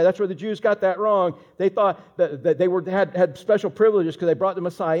Messiah. That's where the Jews got that wrong. They thought that they had special privileges because they brought the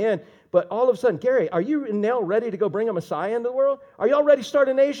Messiah in. But all of a sudden, Gary, are you and Nell ready to go bring a Messiah into the world? Are y'all ready to start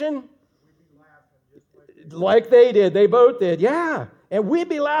a nation? Like they did. They both did. Yeah. And we'd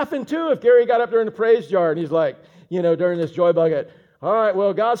be laughing too if Gary got up there in the praise jar and he's like, during this joy bucket, all right,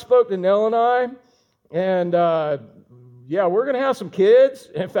 well, God spoke to Nell and I, and we're going to have some kids.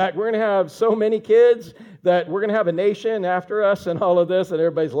 In fact, we're going to have so many kids that we're going to have a nation after us and all of this, and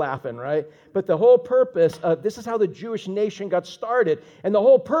everybody's laughing, right? But the whole purpose of this is how the Jewish nation got started. And the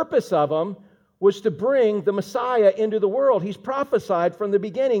whole purpose of them was to bring the Messiah into the world. He's prophesied from the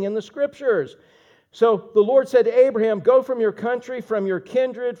beginning in the Scriptures. So the Lord said to Abraham, go from your country, from your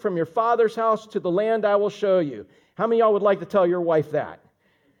kindred, from your father's house to the land I will show you. How many of y'all would like to tell your wife that?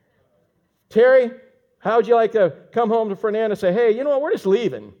 Terry, how would you like to come home to Fernanda and say, hey, you know what, we're just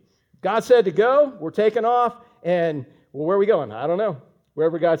leaving. God said to go, we're taking off, and where are we going? I don't know.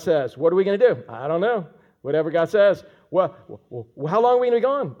 Wherever God says. What are we going to do? I don't know. Whatever God says. Well, how long are we going to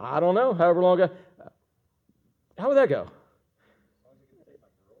be gone? I don't know. However long. How would that go?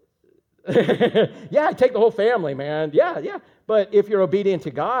 Yeah, take the whole family, man. Yeah. But if you're obedient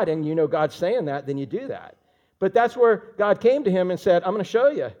to God and you know God's saying that, then you do that. But that's where God came to him and said, I'm going to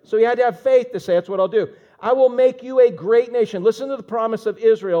show you. So he had to have faith to say, that's what I'll do. I will make you a great nation. Listen to the promise of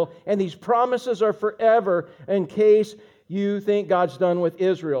Israel, and these promises are forever in case you think God's done with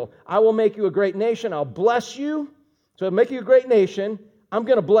Israel. I will make you a great nation. I'll bless you. So I'll make you a great nation. I'm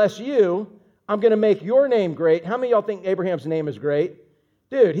going to bless you. I'm going to make your name great. How many of y'all think Abraham's name is great?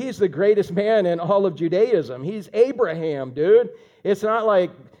 Dude, he's the greatest man in all of Judaism. He's Abraham, dude. It's not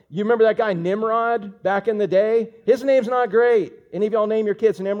like, you remember that guy Nimrod back in the day? His name's not great. Any of y'all name your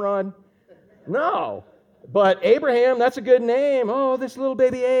kids Nimrod? No. But Abraham, that's a good name. Oh, this little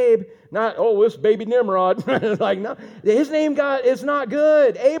baby Abe. Not, oh, this baby Nimrod. Like, no. His name is not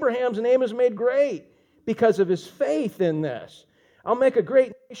good. Abraham's name is made great because of his faith in this. I'll make a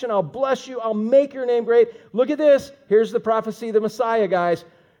great nation. I'll bless you. I'll make your name great. Look at this. Here's the prophecy of the Messiah, guys.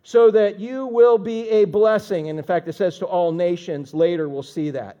 So that you will be a blessing. And in fact, it says to all nations. Later, we'll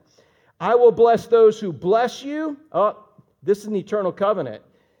see that. I will bless those who bless you. Oh, this is an eternal covenant.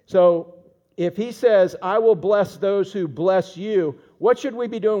 So if he says, I will bless those who bless you, what should we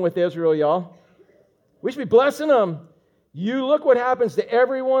be doing with Israel, y'all? We should be blessing them. You look what happens to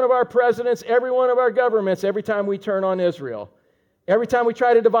every one of our presidents, every one of our governments, every time we turn on Israel. Every time we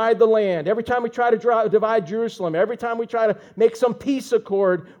try to divide the land, every time we try to divide Jerusalem, every time we try to make some peace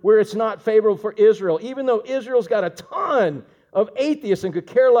accord where it's not favorable for Israel, even though Israel's got a ton of atheists and could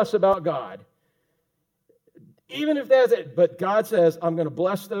care less about God. Even if that's it. But God says, I'm going to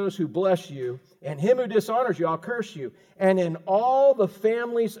bless those who bless you, and him who dishonors you, I'll curse you. And in all the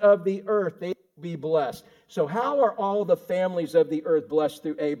families of the earth, they will be blessed. So how are all the families of the earth blessed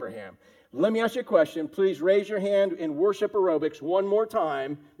through Abraham? Let me ask you a question. Please raise your hand in worship aerobics one more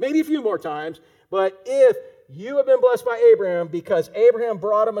time, maybe a few more times. But if you have been blessed by Abraham because Abraham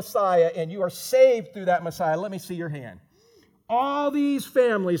brought a Messiah and you are saved through that Messiah, let me see your hand. All these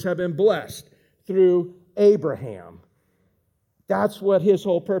families have been blessed through Abraham. That's what his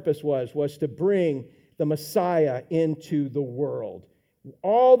whole purpose was to bring the Messiah into the world.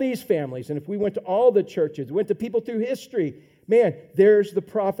 All these families, and if we went to all the churches, went to people through history, man, there's the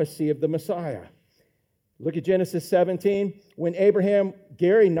prophecy of the Messiah. Look at Genesis 17. When Abraham,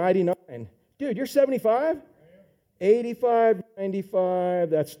 Gary, 99. Dude, you're 75? 85, 95,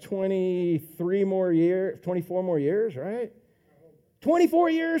 that's 23 more years, 24 more years, right? 24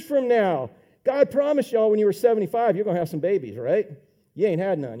 years from now. God promised y'all when you were 75, you're going to have some babies, right? You ain't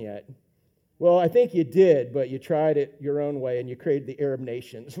had none yet. Well, I think you did, but you tried it your own way and you created the Arab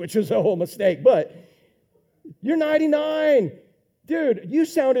nations, which was a whole mistake. But you're 99. Dude, you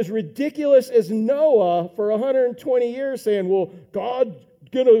sound as ridiculous as Noah for 120 years saying, well, God's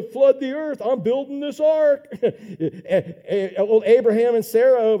going to flood the earth. I'm building this ark. Old Abraham and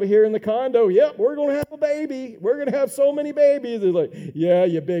Sarah over here in the condo, yep, we're going to have a baby. We're going to have so many babies. They're like, yeah,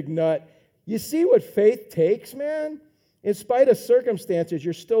 you big nut. You see what faith takes, man? In spite of circumstances,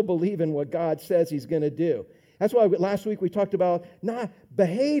 you're still believing what God says he's going to do. That's why last week we talked about not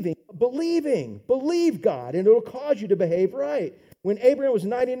behaving, believing. Believe God, and it'll cause you to behave right. When Abraham was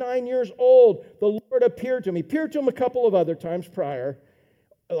 99 years old, the Lord appeared to him. He appeared to him a couple of other times prior,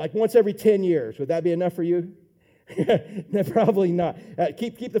 like once every 10 years. Would that be enough for you? No, probably not.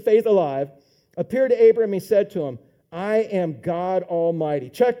 Keep the faith alive. Appeared to Abraham, he said to him, I am God Almighty.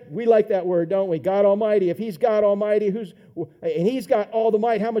 Chuck, we like that word, don't we? God Almighty. If he's God Almighty, and he's got all the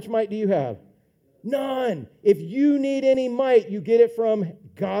might, how much might do you have? None. If you need any might, you get it from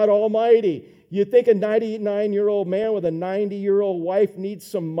God Almighty. You think a 99-year-old man with a 90-year-old wife needs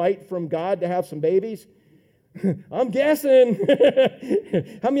some might from God to have some babies? I'm guessing.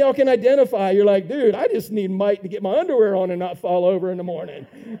 How many of y'all can identify? You're like, dude, I just need might to get my underwear on and not fall over in the morning.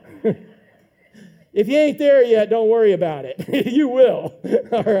 If you ain't there yet, don't worry about it. You will.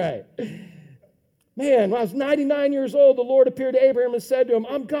 All right. Man, when I was 99 years old, the Lord appeared to Abraham and said to him,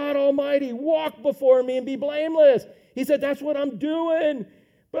 I'm God Almighty. Walk before me and be blameless. He said, that's what I'm doing.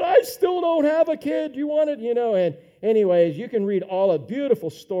 But I still don't have a kid. You want it? And anyways, you can read all a beautiful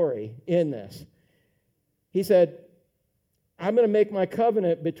story in this. He said, I'm going to make my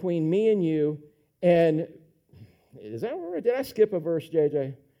covenant between me and you. And is that right? Did I skip a verse,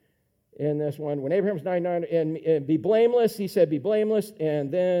 JJ? In this one, when Abraham's 99, and be blameless, he said, be blameless, and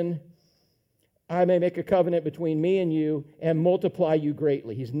then I may make a covenant between me and you and multiply you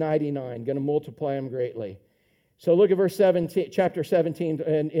greatly. He's 99, going to multiply him greatly. So look at verse 17, chapter 17,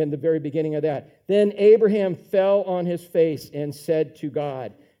 and in the very beginning of that. Then Abraham fell on his face and said to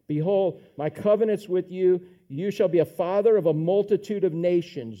God, behold, my covenant's with you. You shall be a father of a multitude of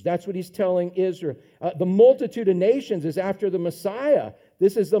nations. That's what he's telling Israel. The multitude of nations is after the Messiah.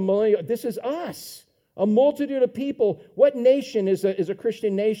 This is us, a multitude of people. What nation is a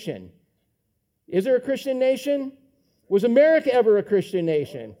Christian nation? Is there a Christian nation? Was America ever a Christian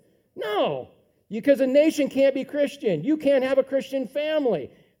nation? No, because a nation can't be Christian. You can't have a Christian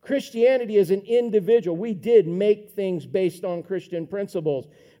family. Christianity is an individual. We did make things based on Christian principles.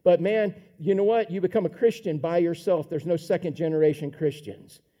 But man, you know what? You become a Christian by yourself. There's no second-generation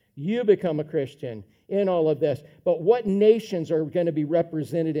Christians. You become a Christian in all of this. But what nations are going to be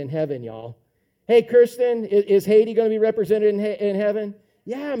represented in heaven, y'all? Hey, Kirsten, is Haiti going to be represented in heaven?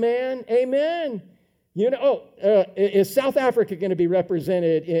 Yeah, man. Amen. Is South Africa going to be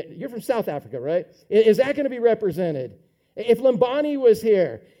represented? You're from South Africa, right? Is that going to be represented? If Lambani was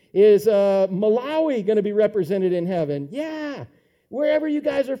here, is Malawi going to be represented in heaven? Yeah. Wherever you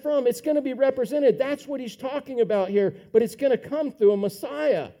guys are from, it's going to be represented. That's what he's talking about here, but it's going to come through a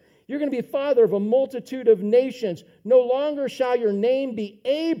Messiah. You're going to be a father of a multitude of nations. No longer shall your name be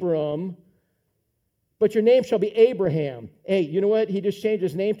Abram, But your name shall be Abraham. Hey, you know what? He just changed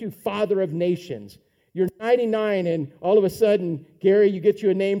his name to Father of Nations. You're 99, and all of a sudden, Gary, you get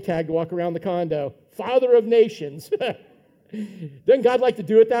you a name tag to walk around the condo. Father of Nations. Doesn't God like to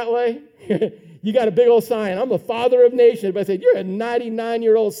do it that way? You got a big old sign, I'm the Father of Nations. But I said, you're a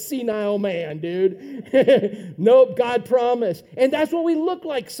 99-year-old senile man, dude. Nope, God promised. And that's what we look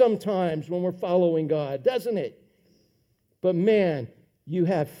like sometimes when we're following God, doesn't it? But man, you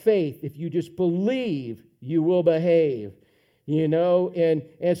have faith. If you just believe, you will behave. You know,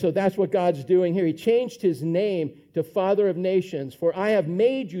 and so that's what God's doing here. He changed his name to Father of Nations. For I have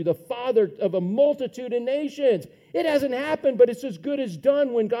made you the father of a multitude of nations. It hasn't happened, but it's as good as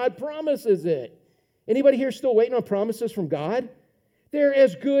done when God promises it. Anybody here still waiting on promises from God? They're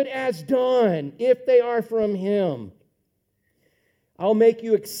as good as done if they are from him. I'll make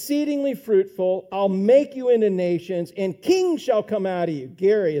you exceedingly fruitful. I'll make you into nations, and kings shall come out of you.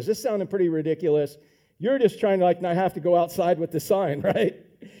 Gary, is this sounding pretty ridiculous? You're just trying to not have to go outside with the sign, right?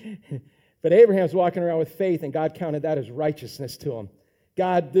 But Abraham's walking around with faith, and God counted that as righteousness to him.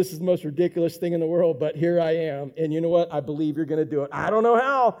 God, this is the most ridiculous thing in the world, but here I am. And you know what? I believe you're going to do it. I don't know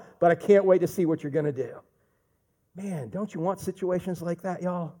how, but I can't wait to see what you're going to do. Man, don't you want situations like that,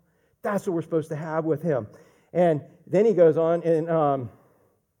 y'all? That's what we're supposed to have with him. And then he goes on, and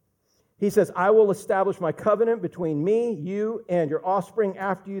he says, I will establish my covenant between me, you, and your offspring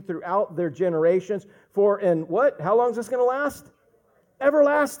after you throughout their generations. And what? How long is this going to last?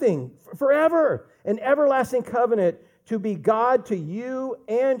 Everlasting, forever. An everlasting covenant to be God to you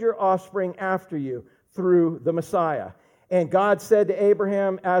and your offspring after you through the Messiah. And God said to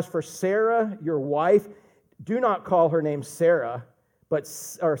Abraham, as for Sarah, your wife, do not call her name Sarah,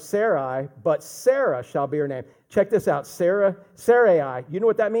 or Sarai, but Sarah shall be her name. Check this out, Sarai. You know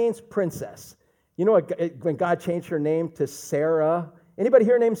what that means? Princess. You know what, when God changed her name to Sarah? Anybody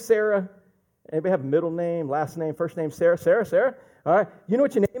here named Sarah? Anybody have a middle name, last name, first name? Sarah? All right. You know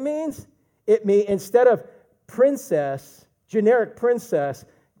what your name means? It means, instead of princess, generic princess,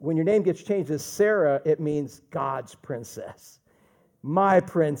 when your name gets changed to Sarah, it means God's princess. My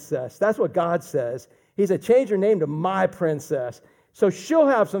princess. That's what God says. He said, change your name to my princess. So she'll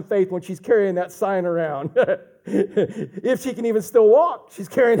have some faith when she's carrying that sign around. If she can even still walk, she's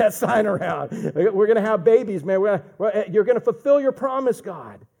carrying that sign around. We're going to have babies, man. You're going to fulfill your promise,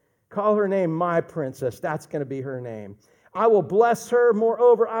 God. Call her name my princess. That's going to be her name. I will bless her.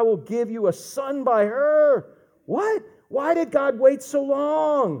 Moreover, I will give you a son by her. What? Why did God wait so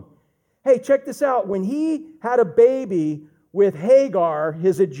long? Hey, check this out. When he had a baby with Hagar,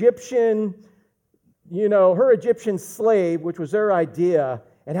 his Egyptian, her Egyptian slave, which was their idea,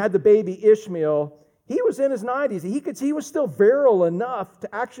 and had the baby Ishmael, he was in his 90s. He was still virile enough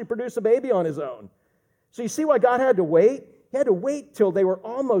to actually produce a baby on his own. So you see why God had to wait? He had to wait till they were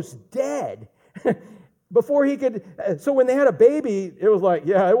almost dead before he could. So when they had a baby, it was like,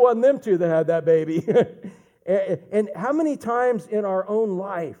 yeah, it wasn't them two that had that baby. And how many times in our own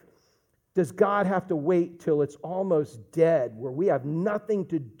life does God have to wait till it's almost dead, where we have nothing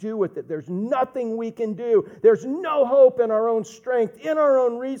to do with it? There's nothing we can do. There's no hope in our own strength, in our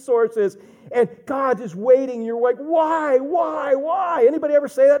own resources. And God is waiting. You're like, why? Anybody ever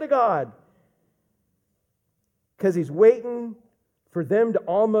say that to God? Because he's waiting for them to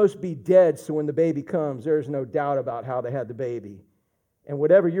almost be dead, so when the baby comes, there's no doubt about how they had the baby. And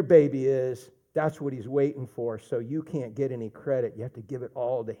whatever your baby is, that's what he's waiting for. So you can't get any credit. You have to give it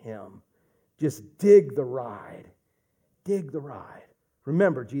all to him. Just dig the ride. Dig the ride.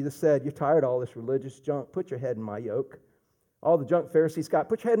 Remember, Jesus said, you're tired of all this religious junk. Put your head in my yoke. All the junk Pharisees got,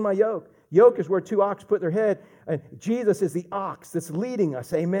 put your head in my yoke. Yoke is where two ox put their head. And Jesus is the ox that's leading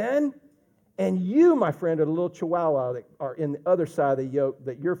us. Amen? And you, my friend, are the little chihuahua that are in the other side of the yoke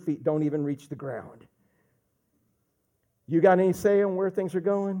that your feet don't even reach the ground. You got any say on where things are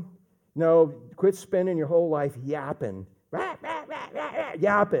going? No, quit spending your whole life yapping.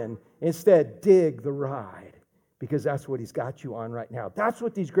 Yapping. Instead, dig the ride, because that's what he's got you on right now. That's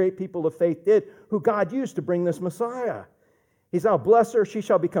what these great people of faith did, who God used to bring this Messiah. He's, I'll bless her, she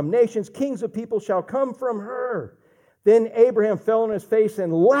shall become nations, kings of people shall come from her. Then Abraham fell on his face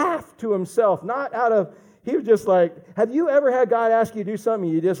and laughed to himself, he was just like, have you ever had God ask you to do something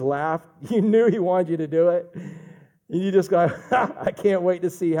and you just laughed? You knew he wanted you to do it. And you just go, I can't wait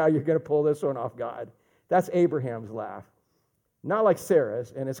to see how you're going to pull this one off, God. That's Abraham's laugh. Not like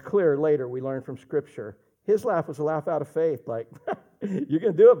Sarah's, and it's clear later we learn from Scripture. His laugh was a laugh out of faith, like, you're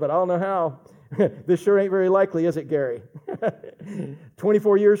going to do it, but I don't know how. This sure ain't very likely, is it, Gary?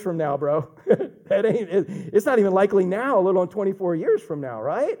 24 years from now, bro. It's not even likely now, let alone 24 years from now,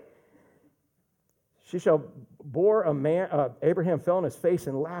 right? She shall bore a man. Abraham fell on his face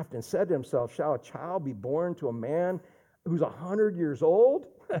and laughed and said to himself, shall a child be born to a man who's 100 years old?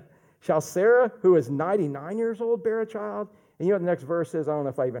 Shall Sarah, who is 99 years old, bear a child? And you know what the next verse is? I don't know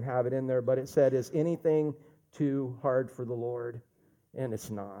if I even have it in there, but it said, is anything too hard for the Lord? And it's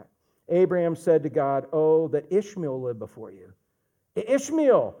not. Abraham said to God, oh, that Ishmael live before you.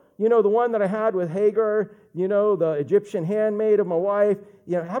 Ishmael, you know, the one that I had with Hagar, you know, the Egyptian handmaid of my wife.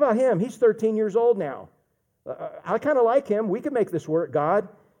 You know, how about him? He's 13 years old now. I kind of like him. We can make this work, God.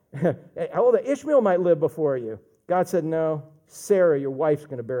 Oh, that Ishmael might live before you. God said, no, Sarah, your wife's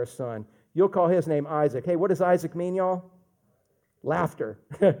going to bear a son. You'll call his name Isaac. Hey, what does Isaac mean, y'all? Laughter.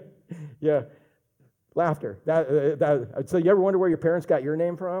 Yeah, laughter. So you ever wonder where your parents got your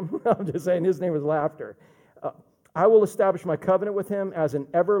name from? I'm just saying his name was Laughter. I will establish my covenant with him as an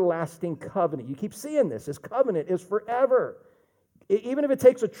everlasting covenant. You keep seeing this. His covenant is forever. Even if it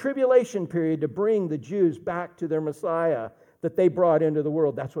takes a tribulation period to bring the Jews back to their Messiah that they brought into the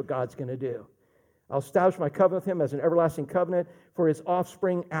world, that's what God's going to do. I'll establish my covenant with him as an everlasting covenant for his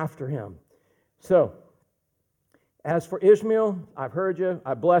offspring after him. So, as for Ishmael, I've heard you.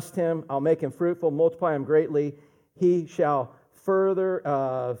 I blessed him. I'll make him fruitful, multiply him greatly. He shall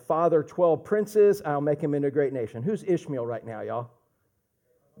further father 12 princes. I'll make him into a great nation. Who's Ishmael right now, y'all?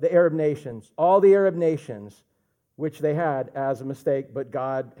 The Arab nations. All the Arab nations, which they had as a mistake, but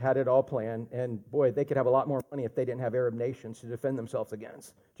God had it all planned. And boy, they could have a lot more money if they didn't have Arab nations to defend themselves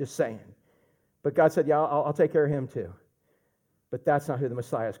against. Just saying. But God said, yeah, I'll take care of him too. But that's not who the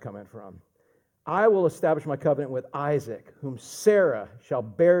Messiah is coming from. I will establish my covenant with Isaac, whom Sarah shall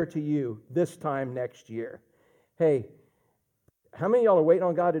bear to you this time next year. Hey, how many of y'all are waiting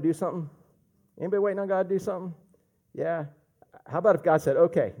on God to do something? Anybody waiting on God to do something? Yeah. How about if God said,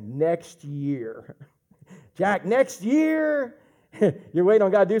 okay, next year. Jack, next year. You're waiting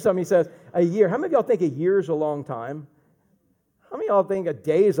on God to do something. He says, a year. How many of y'all think a year is a long time? How many of y'all think a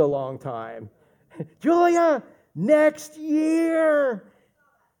day is a long time? Julia, next year.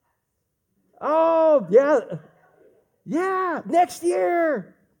 Oh, yeah. Yeah, next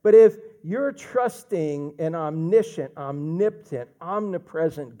year. But if you're trusting an omniscient, omnipotent,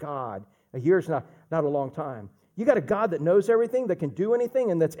 omnipresent God, a year's not a long time. You got a God that knows everything, that can do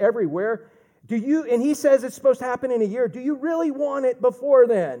anything, and that's everywhere. And he says it's supposed to happen in a year. Do you really want it before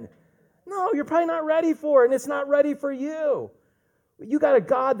then? No, you're probably not ready for it, and it's not ready for you. You got a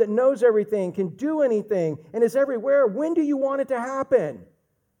God that knows everything, can do anything, and is everywhere. When do you want it to happen?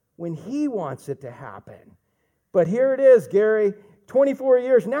 When he wants it to happen. But here it is, Gary, 24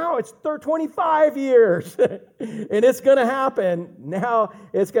 years. Now it's 25 years, and it's going to happen. Now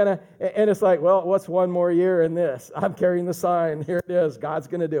it's going to, and it's like, well, what's one more year in this? I'm carrying the sign. Here it is. God's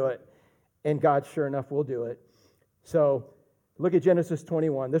going to do it. And God, sure enough, will do it. So look at Genesis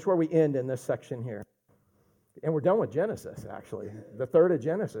 21. This is where we end in this section here. And we're done with Genesis, actually. The third of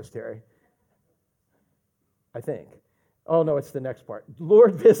Genesis, Terry. I think. Oh, no, it's the next part. The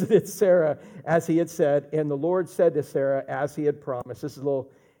Lord visited Sarah as he had said, and the Lord said to Sarah as he had promised. This is a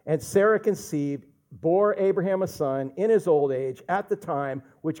little, and Sarah conceived, bore Abraham a son in his old age at the time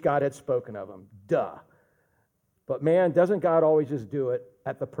which God had spoken of him. Duh. But man, doesn't God always just do it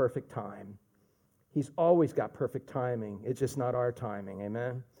at the perfect time? He's always got perfect timing. It's just not our timing.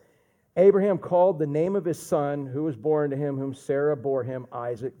 Amen? Abraham called the name of his son who was born to him, whom Sarah bore him,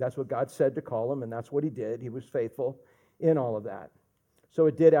 Isaac. That's what God said to call him, and that's what he did. He was faithful in all of that. So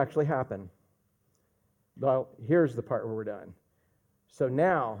it did actually happen. Well, here's the part where we're done. So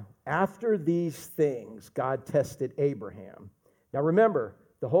now, after these things, God tested Abraham. Now remember,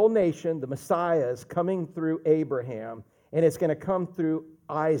 the whole nation, the Messiah, is coming through Abraham, and it's going to come through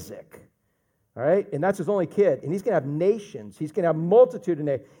Isaac. All right? And that's his only kid. And he's going to have nations. He's going to have multitude of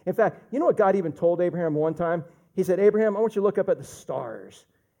nations. In fact, you know what God even told Abraham one time? He said, Abraham, I want you to look up at the stars.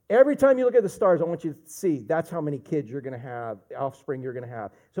 Every time you look at the stars, I want you to see that's how many kids you're going to have, offspring you're going to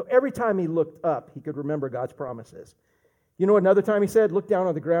have. So every time he looked up, he could remember God's promises. You know what another time he said? Look down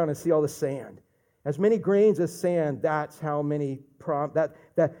on the ground and see all the sand. As many grains as sand, that's how many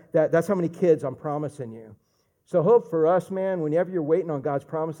that's how many kids I'm promising you. So hope for us, man, whenever you're waiting on God's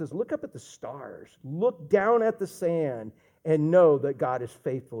promises, look up at the stars. Look down at the sand and know that God is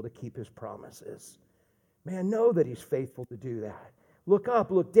faithful to keep his promises. Man, know that he's faithful to do that. Look up,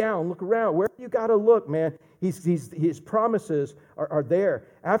 look down, look around. Wherever you got to look, man, his promises are there.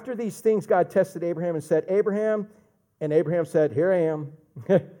 After these things, God tested Abraham and said, Abraham, and Abraham said, here I am.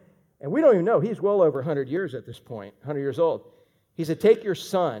 And we don't even know. He's well over 100 years at this point, 100 years old. He said, take your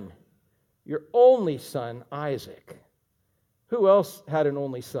son, your only son, Isaac. Who else had an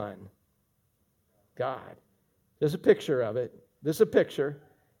only son? God. There's a picture of it. This is a picture.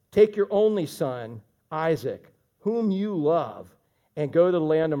 Take your only son, Isaac, whom you love, and go to the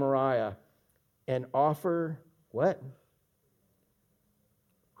land of Moriah and offer what?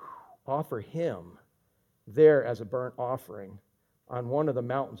 Offer him there as a burnt offering on one of the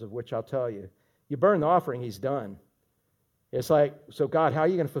mountains of which I'll tell you. You burn the offering, he's done. It's like, so God, how are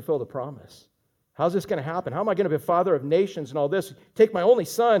you going to fulfill the promise? How's this going to happen? How am I going to be a father of nations and all this? Take my only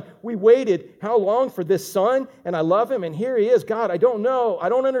son. We waited how long for this son? And I love him, and here he is. God, I don't know. I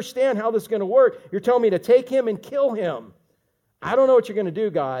don't understand how this is going to work. You're telling me to take him and kill him. I don't know what you're going to do,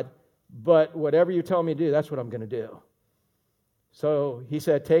 God, but whatever you tell me to do, that's what I'm going to do. So he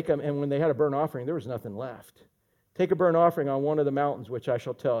said, take him, and when they had a burnt offering, there was nothing left. Take a burnt offering on one of the mountains, which I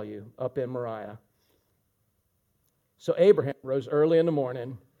shall tell you, up in Moriah. So Abraham rose early in the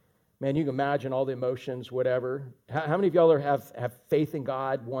morning. Man, you can imagine all the emotions, whatever. How many of y'all have faith in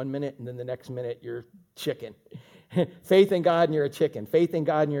God 1 minute, and then the next minute you're chicken? Faith in God and you're a chicken. Faith in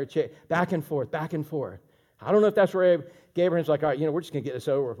God and you're a chicken. Back and forth, back and forth. I don't know if that's where Abraham's like, all right, we're just going to get this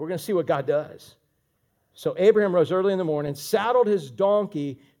over with. We're going to see what God does. So Abraham rose early in the morning, saddled his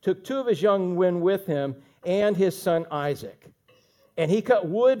donkey, took 2 of his young men with him, and his son Isaac. And he cut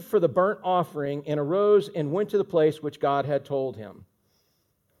wood for the burnt offering and arose and went to the place which God had told him.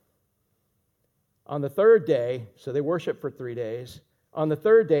 On the 3rd day, so they worshiped for 3 days. On the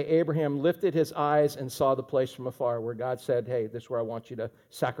 3rd day, Abraham lifted his eyes and saw the place from afar where God said, hey, this is where I want you to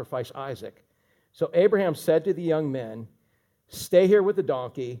sacrifice Isaac. So Abraham said to the young men, stay here with the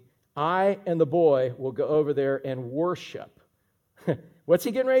donkey. I and the boy will go over there and worship. What's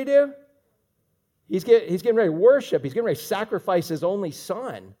he getting ready to do? He's getting ready to worship. He's getting ready to sacrifice his only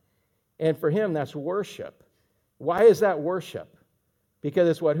son. And for him, that's worship. Why is that worship? Because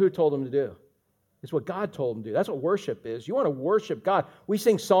it's what who told him to do? It's what God told him to do. That's what worship is. You want to worship God. We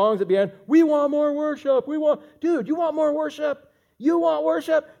sing songs at the end. We want more worship. Dude, you want more worship? You want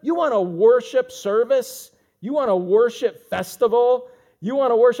worship? You want a worship service? You want a worship festival? You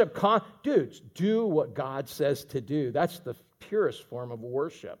want to worship? Dudes, do what God says to do. That's the purest form of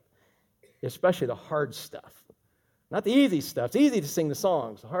worship, especially the hard stuff. Not the easy stuff. It's easy to sing the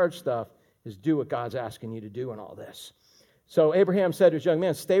songs. The hard stuff is do what God's asking you to do in all this. So Abraham said to his young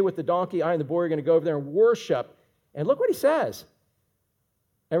man, stay with the donkey. I and the boy are going to go over there and worship. And look what he says.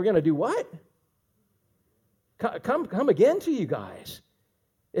 And we're going to do what? Come again to you guys.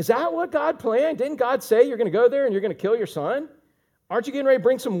 Is that what God planned? Didn't God say you're going to go there and you're going to kill your son? Aren't you getting ready to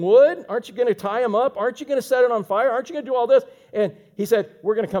bring some wood? Aren't you going to tie him up? Aren't you going to set it on fire? Aren't you going to do all this? And he said,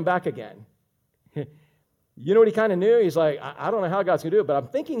 we're going to come back again. You know what he kind of knew? He's like, I don't know how God's going to do it, but I'm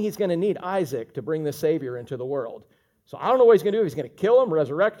thinking he's going to need Isaac to bring the Savior into the world. So I don't know what he's going to do. He's going to kill him,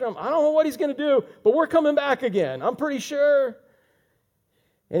 resurrect him. I don't know what he's going to do, but we're coming back again. I'm pretty sure.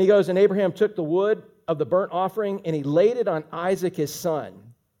 And he goes, and Abraham took the wood of the burnt offering, and he laid it on Isaac, his son.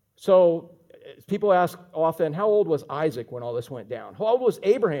 So people ask often, how old was Isaac when all this went down? How old was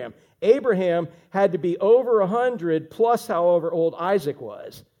Abraham? Abraham had to be over 100 plus however old Isaac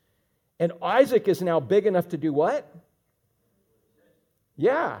was. And Isaac is now big enough to do what?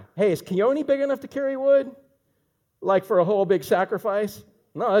 Yeah. Hey, is Keone big enough to carry wood? Like for a whole big sacrifice?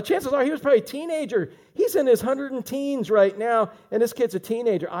 No, the chances are he was probably a teenager. He's in his 110s right now, and this kid's a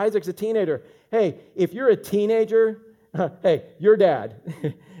teenager. Isaac's a teenager. Hey, if you're a teenager, hey, your dad.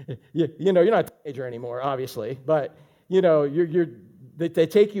 You're not a teenager anymore, obviously, but they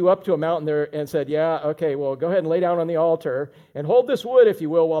take you up to a mountain there and said, yeah, okay, well, go ahead and lay down on the altar and hold this wood, if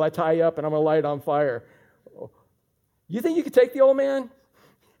you will, while I tie you up and I'm going to light it on fire. You think you could take the old man?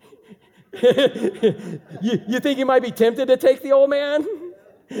 you think you might be tempted to take the old man?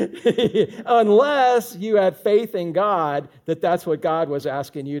 Unless you had faith in God that that's what God was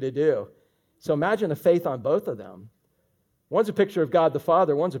asking you to do. So imagine the faith on both of them. One's a picture of God the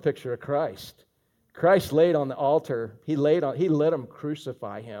Father, one's a picture of Christ. Christ laid on the altar. He let them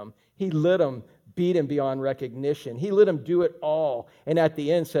crucify him. He let them beat him beyond recognition. He let them do it all. And at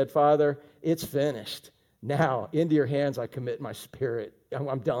the end said, Father, it's finished. Now, into your hands I commit my spirit.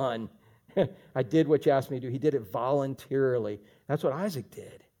 I'm done. I did what you asked me to do. He did it voluntarily. That's what Isaac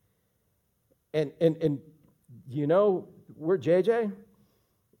did. And we're JJ.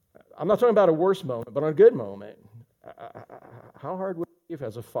 I'm not talking about a worse moment, but on a good moment. How hard would it be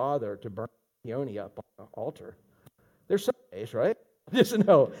as a father to burn Keone up on the altar? There's some days, right? Just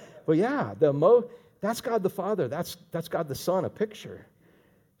no. But yeah, that's God the Father. That's God the Son, a picture.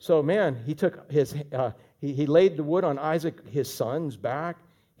 So man, he took he laid the wood on Isaac, his son's back.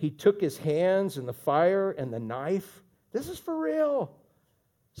 He took his hands and the fire and the knife. This is for real.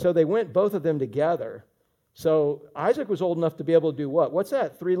 So they went, both of them together. So Isaac was old enough to be able to do what? What's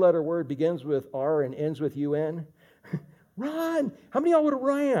that 3-letter word begins with R and ends with UN? Run. How many of y'all would have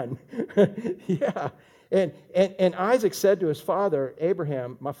ran? Yeah. And Isaac said to his father,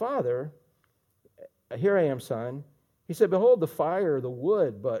 Abraham, my father, here I am, son. He said, behold the fire, the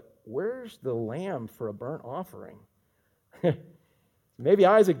wood, but where's the lamb for a burnt offering? Maybe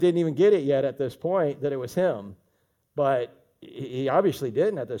Isaac didn't even get it yet at this point that it was him, but he obviously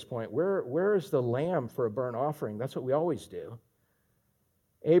didn't at this point. Where is the lamb for a burnt offering? That's what we always do.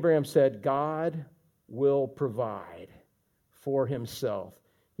 Abraham said, God will provide for himself.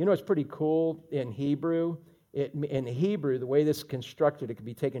 You know, it's pretty cool in Hebrew. In Hebrew, the way this is constructed, it can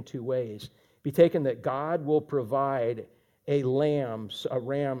be taken two ways. Be taken that God will provide a ram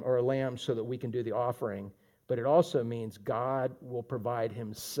or a lamb so that we can do the offering. But it also means God will provide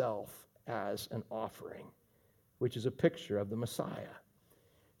himself as an offering, which is a picture of the Messiah.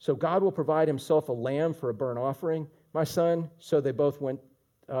 So God will provide himself a lamb for a burnt offering, my son. So they both went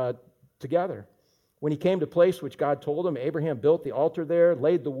together. When he came to the place which God told him, Abraham built the altar there,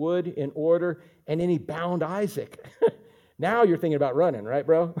 laid the wood in order, and then he bound Isaac. Now you're thinking about running, right,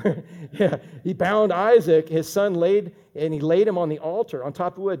 bro? Yeah, he bound Isaac, his son, laid him on the altar on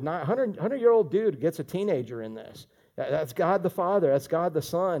top of wood. 100-year-old dude gets a teenager in this. That's God the Father. That's God the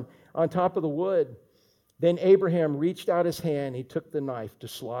Son on top of the wood. Then Abraham reached out his hand. He took the knife to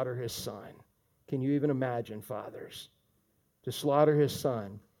slaughter his son. Can you even imagine, fathers? To slaughter his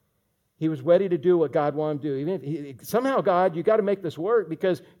son. He was ready to do what God wanted him to do. Somehow, God, you got to make this work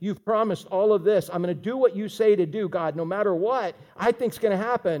because you've promised all of this. I'm going to do what you say to do, God, no matter what I think's going to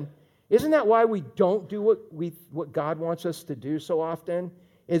happen. Isn't that why we don't do what God wants us to do so often?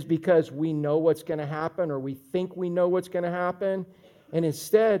 Is because we know what's going to happen or we think we know what's going to happen. And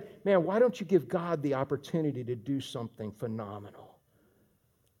instead, man, why don't you give God the opportunity to do something phenomenal?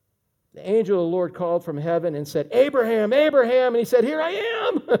 The angel of the Lord called from heaven and said, Abraham, Abraham. And he said, here I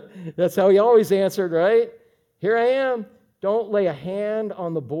am. That's how he always answered, right? Here I am. Don't lay a hand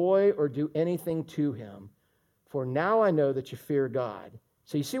on the boy or do anything to him. For now I know that you fear God.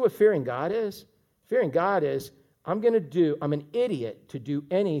 So you see what fearing God is? Fearing God is, I'm an idiot to do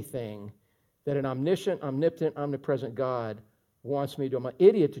anything that an omniscient, omnipotent, omnipresent God wants me to do. I'm an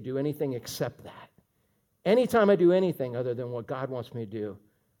idiot to do anything except that. Anytime I do anything other than what God wants me to do,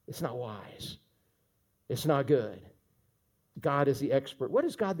 it's not wise. It's not good. God is the expert. What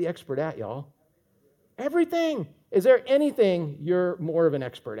is God the expert at, y'all? Everything. Is there anything you're more of an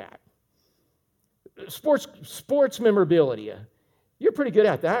expert at? Sports memorabilia. You're pretty good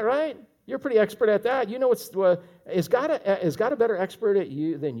at that, right? You're pretty expert at that. You know is God a better expert at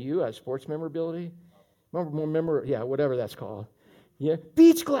you than you at sports memorabilia? Whatever that's called. Yeah,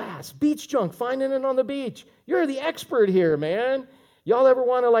 beach glass, beach junk, finding it on the beach. You're the expert here, man. Y'all ever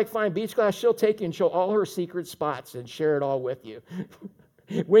want to find beach glass? She'll take you and show all her secret spots and share it all with you.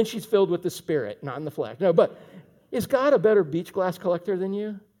 When she's filled with the Spirit, not in the flesh. No, but is God a better beach glass collector than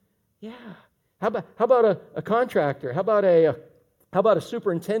you? Yeah. How about a contractor? How about a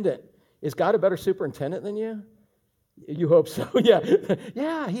superintendent? Is God a better superintendent than you? You hope so. Yeah.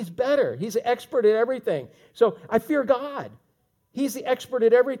 Yeah, he's better. He's an expert at everything. So I fear God. He's the expert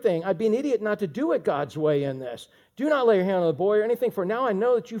at everything. I'd be an idiot not to do it God's way in this. Do not lay your hand on the boy or anything, for now I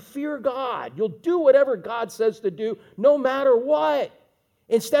know that you fear God. You'll do whatever God says to do, no matter what.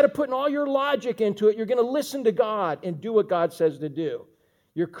 Instead of putting all your logic into it, you're going to listen to God and do what God says to do.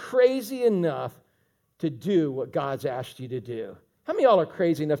 You're crazy enough to do what God's asked you to do. How many of y'all are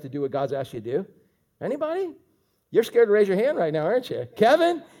crazy enough to do what God's asked you to do? Anybody? You're scared to raise your hand right now, aren't you?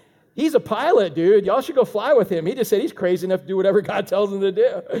 Kevin? He's a pilot, dude. Y'all should go fly with him. He just said he's crazy enough to do whatever God tells him to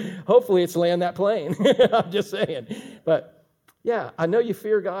do. Hopefully it's land that plane. I'm just saying. But yeah, I know you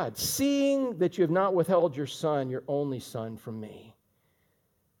fear God. Seeing that you have not withheld your son, your only son, from me.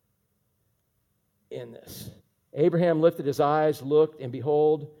 In this. Abraham lifted his eyes, looked, and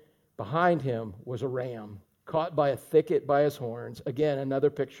behold, behind him was a ram, caught by a thicket by his horns. Again, another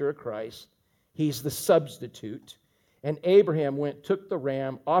picture of Christ. He's the substitute. And Abraham took the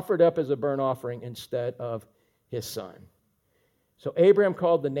ram, offered up as a burnt offering instead of his son. So Abraham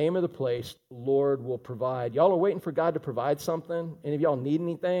called the name of the place, Lord will provide. Y'all are waiting for God to provide something? Any of y'all need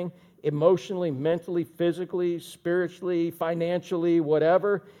anything? Emotionally, mentally, physically, spiritually, financially,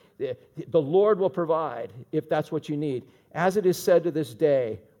 whatever. The Lord will provide if that's what you need. As it is said to this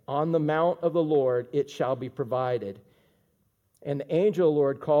day, on the mount of the Lord it shall be provided. And the angel of the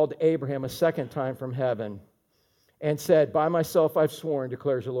Lord called to Abraham a second time from heaven and said, by myself I've sworn,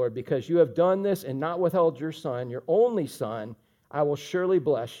 declares the Lord, because you have done this and not withheld your son, your only son, I will surely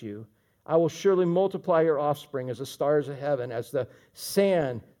bless you. I will surely multiply your offspring as the stars of heaven, as the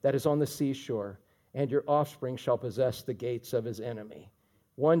sand that is on the seashore, and your offspring shall possess the gates of his enemy.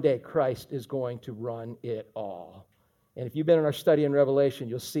 One day Christ is going to run it all. And if you've been in our study in Revelation,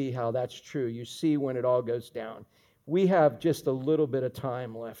 you'll see how that's true. You see when it all goes down. We have just a little bit of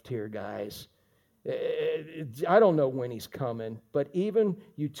time left here, guys. I don't know when he's coming, but even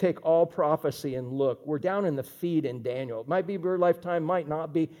you take all prophecy and look, we're down in the feed in Daniel. It might be your lifetime, might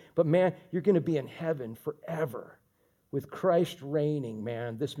not be, but man, you're going to be in heaven forever with Christ reigning,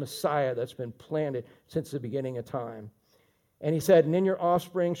 man, this Messiah that's been planted since the beginning of time. And he said, and in your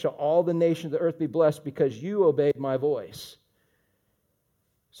offspring shall all the nations of the earth be blessed because you obeyed my voice.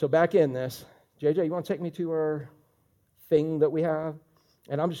 So back in this, JJ, you want to take me to our thing that we have?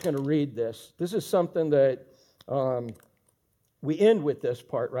 And I'm just going to read this. This is something that we end with this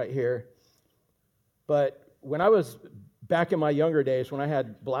part right here. But when I was back in my younger days, when I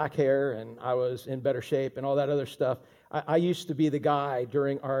had black hair and I was in better shape and all that other stuff, I used to be the guy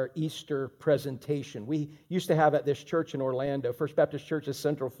during our Easter presentation. We used to have at this church in Orlando, First Baptist Church of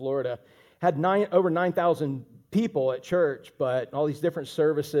Central Florida, had over 9,000 people at church, but all these different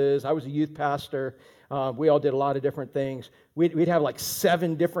services. I was a youth pastor. We all did a lot of different things. We'd have like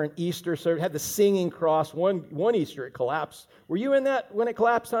 7 different Easter services. Had the singing cross. One Easter, it collapsed. Were you in that when it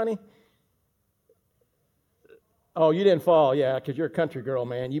collapsed, honey? Oh, you didn't fall, yeah, because you're a country girl,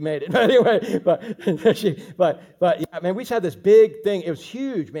 man. You made it. But anyway, but yeah, man, we just had this big thing. It was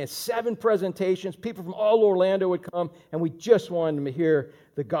huge, man. 7 presentations. People from all Orlando would come, and we just wanted them to hear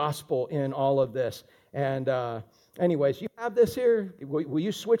the gospel in all of this. And anyways, you have this here. Will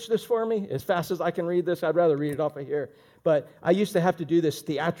you switch this for me as fast as I can read this? I'd rather read it off of here. But I used to have to do this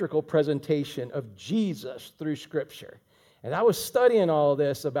theatrical presentation of Jesus through Scripture. And I was studying all of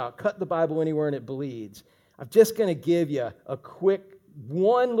this about cut the Bible anywhere and it bleeds. I'm just going to give you a quick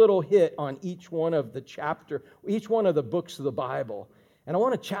one little hit on each one of the chapter, each one of the books of the Bible. And I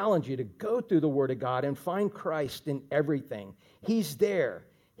want to challenge you to go through the Word of God and find Christ in everything. He's there.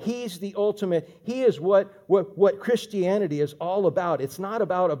 He's the ultimate. He is what Christianity is all about. It's not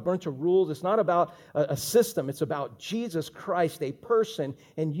about a bunch of rules. It's not about a system. It's about Jesus Christ, a person,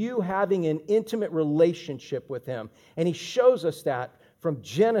 and you having an intimate relationship with Him. And He shows us that from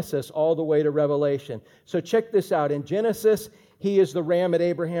Genesis all the way to Revelation. So check this out. In Genesis, He is the ram at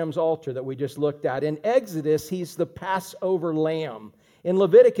Abraham's altar that we just looked at. In Exodus, He's the Passover lamb. In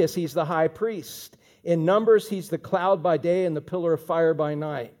Leviticus, He's the high priest. In Numbers, He's the cloud by day and the pillar of fire by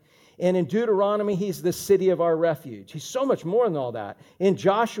night. And in Deuteronomy, He's the city of our refuge. He's so much more than all that. In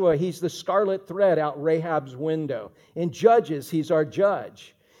Joshua, He's the scarlet thread out Rahab's window. In Judges, He's our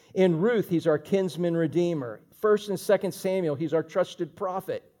judge. In Ruth, He's our kinsman redeemer. 1st and 2nd Samuel, He's our trusted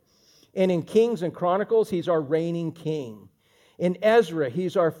prophet. And in Kings and Chronicles, He's our reigning king. In Ezra,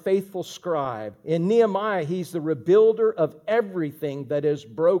 He's our faithful scribe. In Nehemiah, He's the rebuilder of everything that is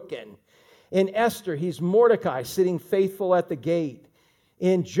broken. In Esther, He's Mordecai, sitting faithful at the gate.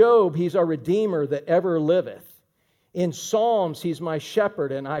 In Job, He's our Redeemer that ever liveth. In Psalms, He's my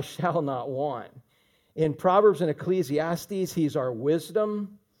shepherd, and I shall not want. In Proverbs and Ecclesiastes, He's our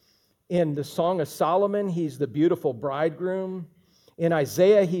wisdom. In the Song of Solomon, He's the beautiful bridegroom. In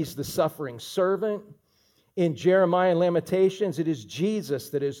Isaiah, He's the suffering servant. In Jeremiah and Lamentations, it is Jesus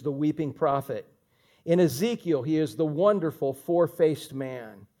that is the weeping prophet. In Ezekiel, He is the wonderful four-faced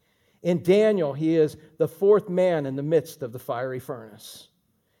man. In Daniel, He is the 4th man in the midst of the fiery furnace.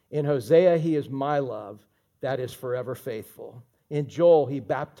 In Hosea, He is my love that is forever faithful. In Joel, He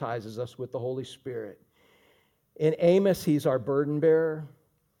baptizes us with the Holy Spirit. In Amos, He's our burden bearer.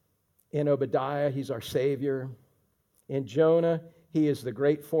 In Obadiah, He's our Savior. In Jonah, He is the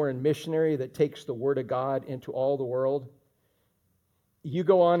great foreign missionary that takes the Word of God into all the world. You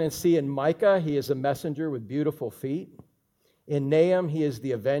go on and see in Micah, He is a messenger with beautiful feet. In Nahum, He is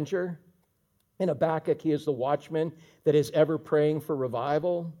the avenger. In Habakkuk, He is the watchman that is ever praying for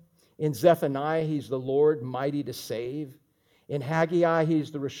revival. In Zephaniah, He's the Lord mighty to save. In Haggai, He's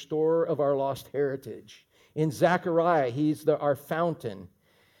the restorer of our lost heritage. In Zechariah, He's our fountain.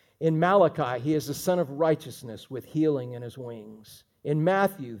 In Malachi, He is the Son of righteousness with healing in His wings. In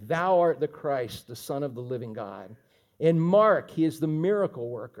Matthew, Thou art the Christ, the Son of the living God. In Mark, He is the miracle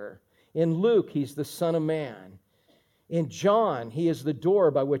worker. In Luke, He's the Son of Man. In John, He is the door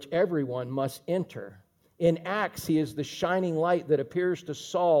by which everyone must enter. In Acts, He is the shining light that appears to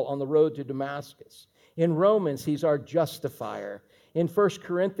Saul on the road to Damascus. In Romans, He's our justifier. In 1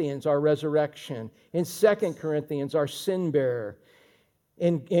 Corinthians, our resurrection. In 2 Corinthians, our sin bearer.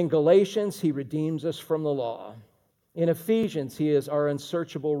 In Galatians, He redeems us from the law. In Ephesians, He is our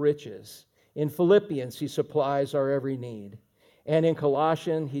unsearchable riches. In Philippians, He supplies our every need. And in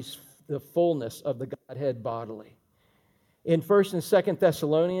Colossians, He's the fullness of the Godhead bodily. In 1st and 2nd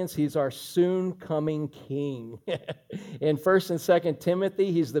Thessalonians, He's our soon-coming King. In 1st and 2nd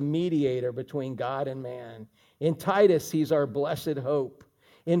Timothy, He's the mediator between God and man. In Titus, he's our blessed hope.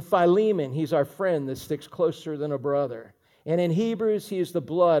 In Philemon, he's our friend that sticks closer than a brother. And in Hebrews, he is the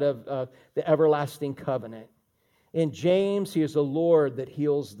blood of the everlasting covenant. In James, he is the Lord that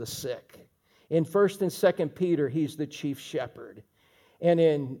heals the sick. In 1st and 2nd Peter, he's the chief shepherd. And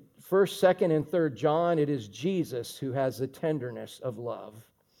in 1st, 2nd, and 3rd John, it is Jesus who has the tenderness of love.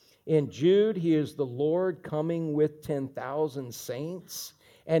 In Jude, he is the Lord coming with 10,000 saints.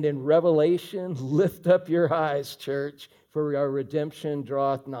 And in Revelation, lift up your eyes, church, for our redemption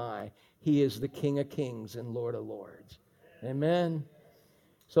draweth nigh. He is the King of kings and Lord of lords. Amen.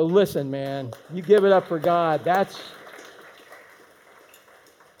 So listen, man, you give it up for God. That's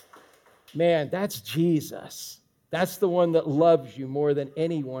Jesus. That's the one that loves you more than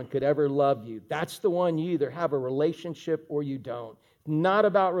anyone could ever love you. That's the one you either have a relationship or you don't. Not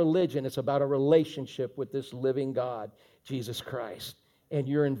about religion. It's about a relationship with this living God, Jesus Christ. And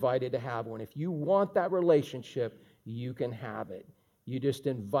you're invited to have one. If you want that relationship, you can have it. You just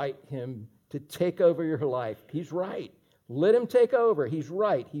invite him to take over your life. He's right. Let him take over. He's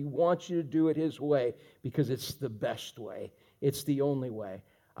right. He wants you to do it his way because it's the best way. It's the only way.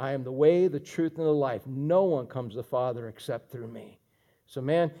 I am the way, the truth, and the life. No one comes to the Father except through me. So,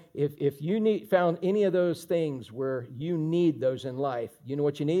 man, if you found any of those things where you need those in life, you know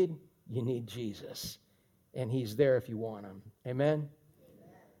what you need? You need Jesus. And he's there if you want him. Amen?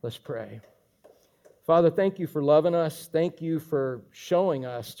 Let's pray. Father, thank you for loving us. Thank you for showing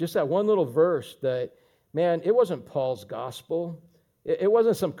us just that one little verse that, man, it wasn't Paul's gospel. It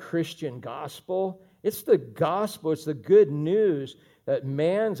wasn't some Christian gospel. It's the gospel. It's the good news that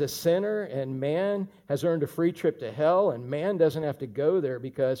man's a sinner and man has earned a free trip to hell and man doesn't have to go there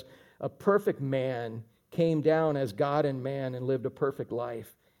because a perfect man came down as God and man and lived a perfect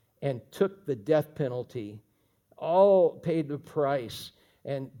life and took the death penalty, all paid the price,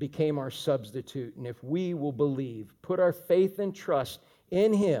 and became our substitute. And if we will believe, put our faith and trust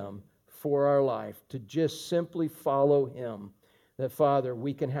in him for our life, to just simply follow him, that, Father,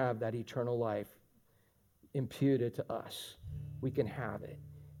 we can have that eternal life imputed to us. We can have it.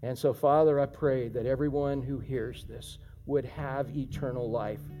 And so, Father, I pray that everyone who hears this would have eternal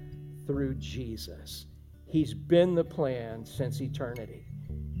life through Jesus. He's been the plan since eternity,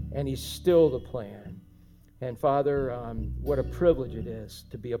 and he's still the plan. And Father, what a privilege it is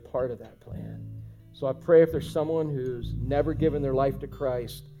to be a part of that plan. So I pray if there's someone who's never given their life to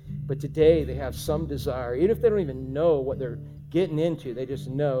Christ, but today they have some desire, even if they don't even know what they're getting into, they just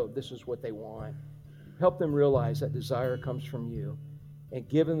know this is what they want. Help them realize that desire comes from you, and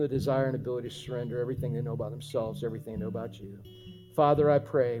give them the desire and ability to surrender everything they know about themselves, everything they know about you. Father, I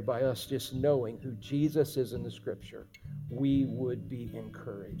pray by us just knowing who Jesus is in the Scripture, we would be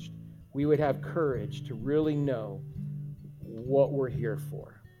encouraged. We would have courage to really know what we're here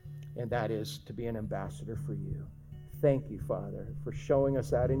for, and that is to be an ambassador for you. Thank you, Father, for showing us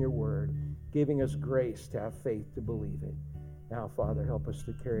that in your word, giving us grace to have faith to believe it. Now, Father, help us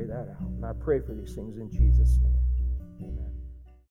to carry that out. And I pray for these things in Jesus' name. Amen.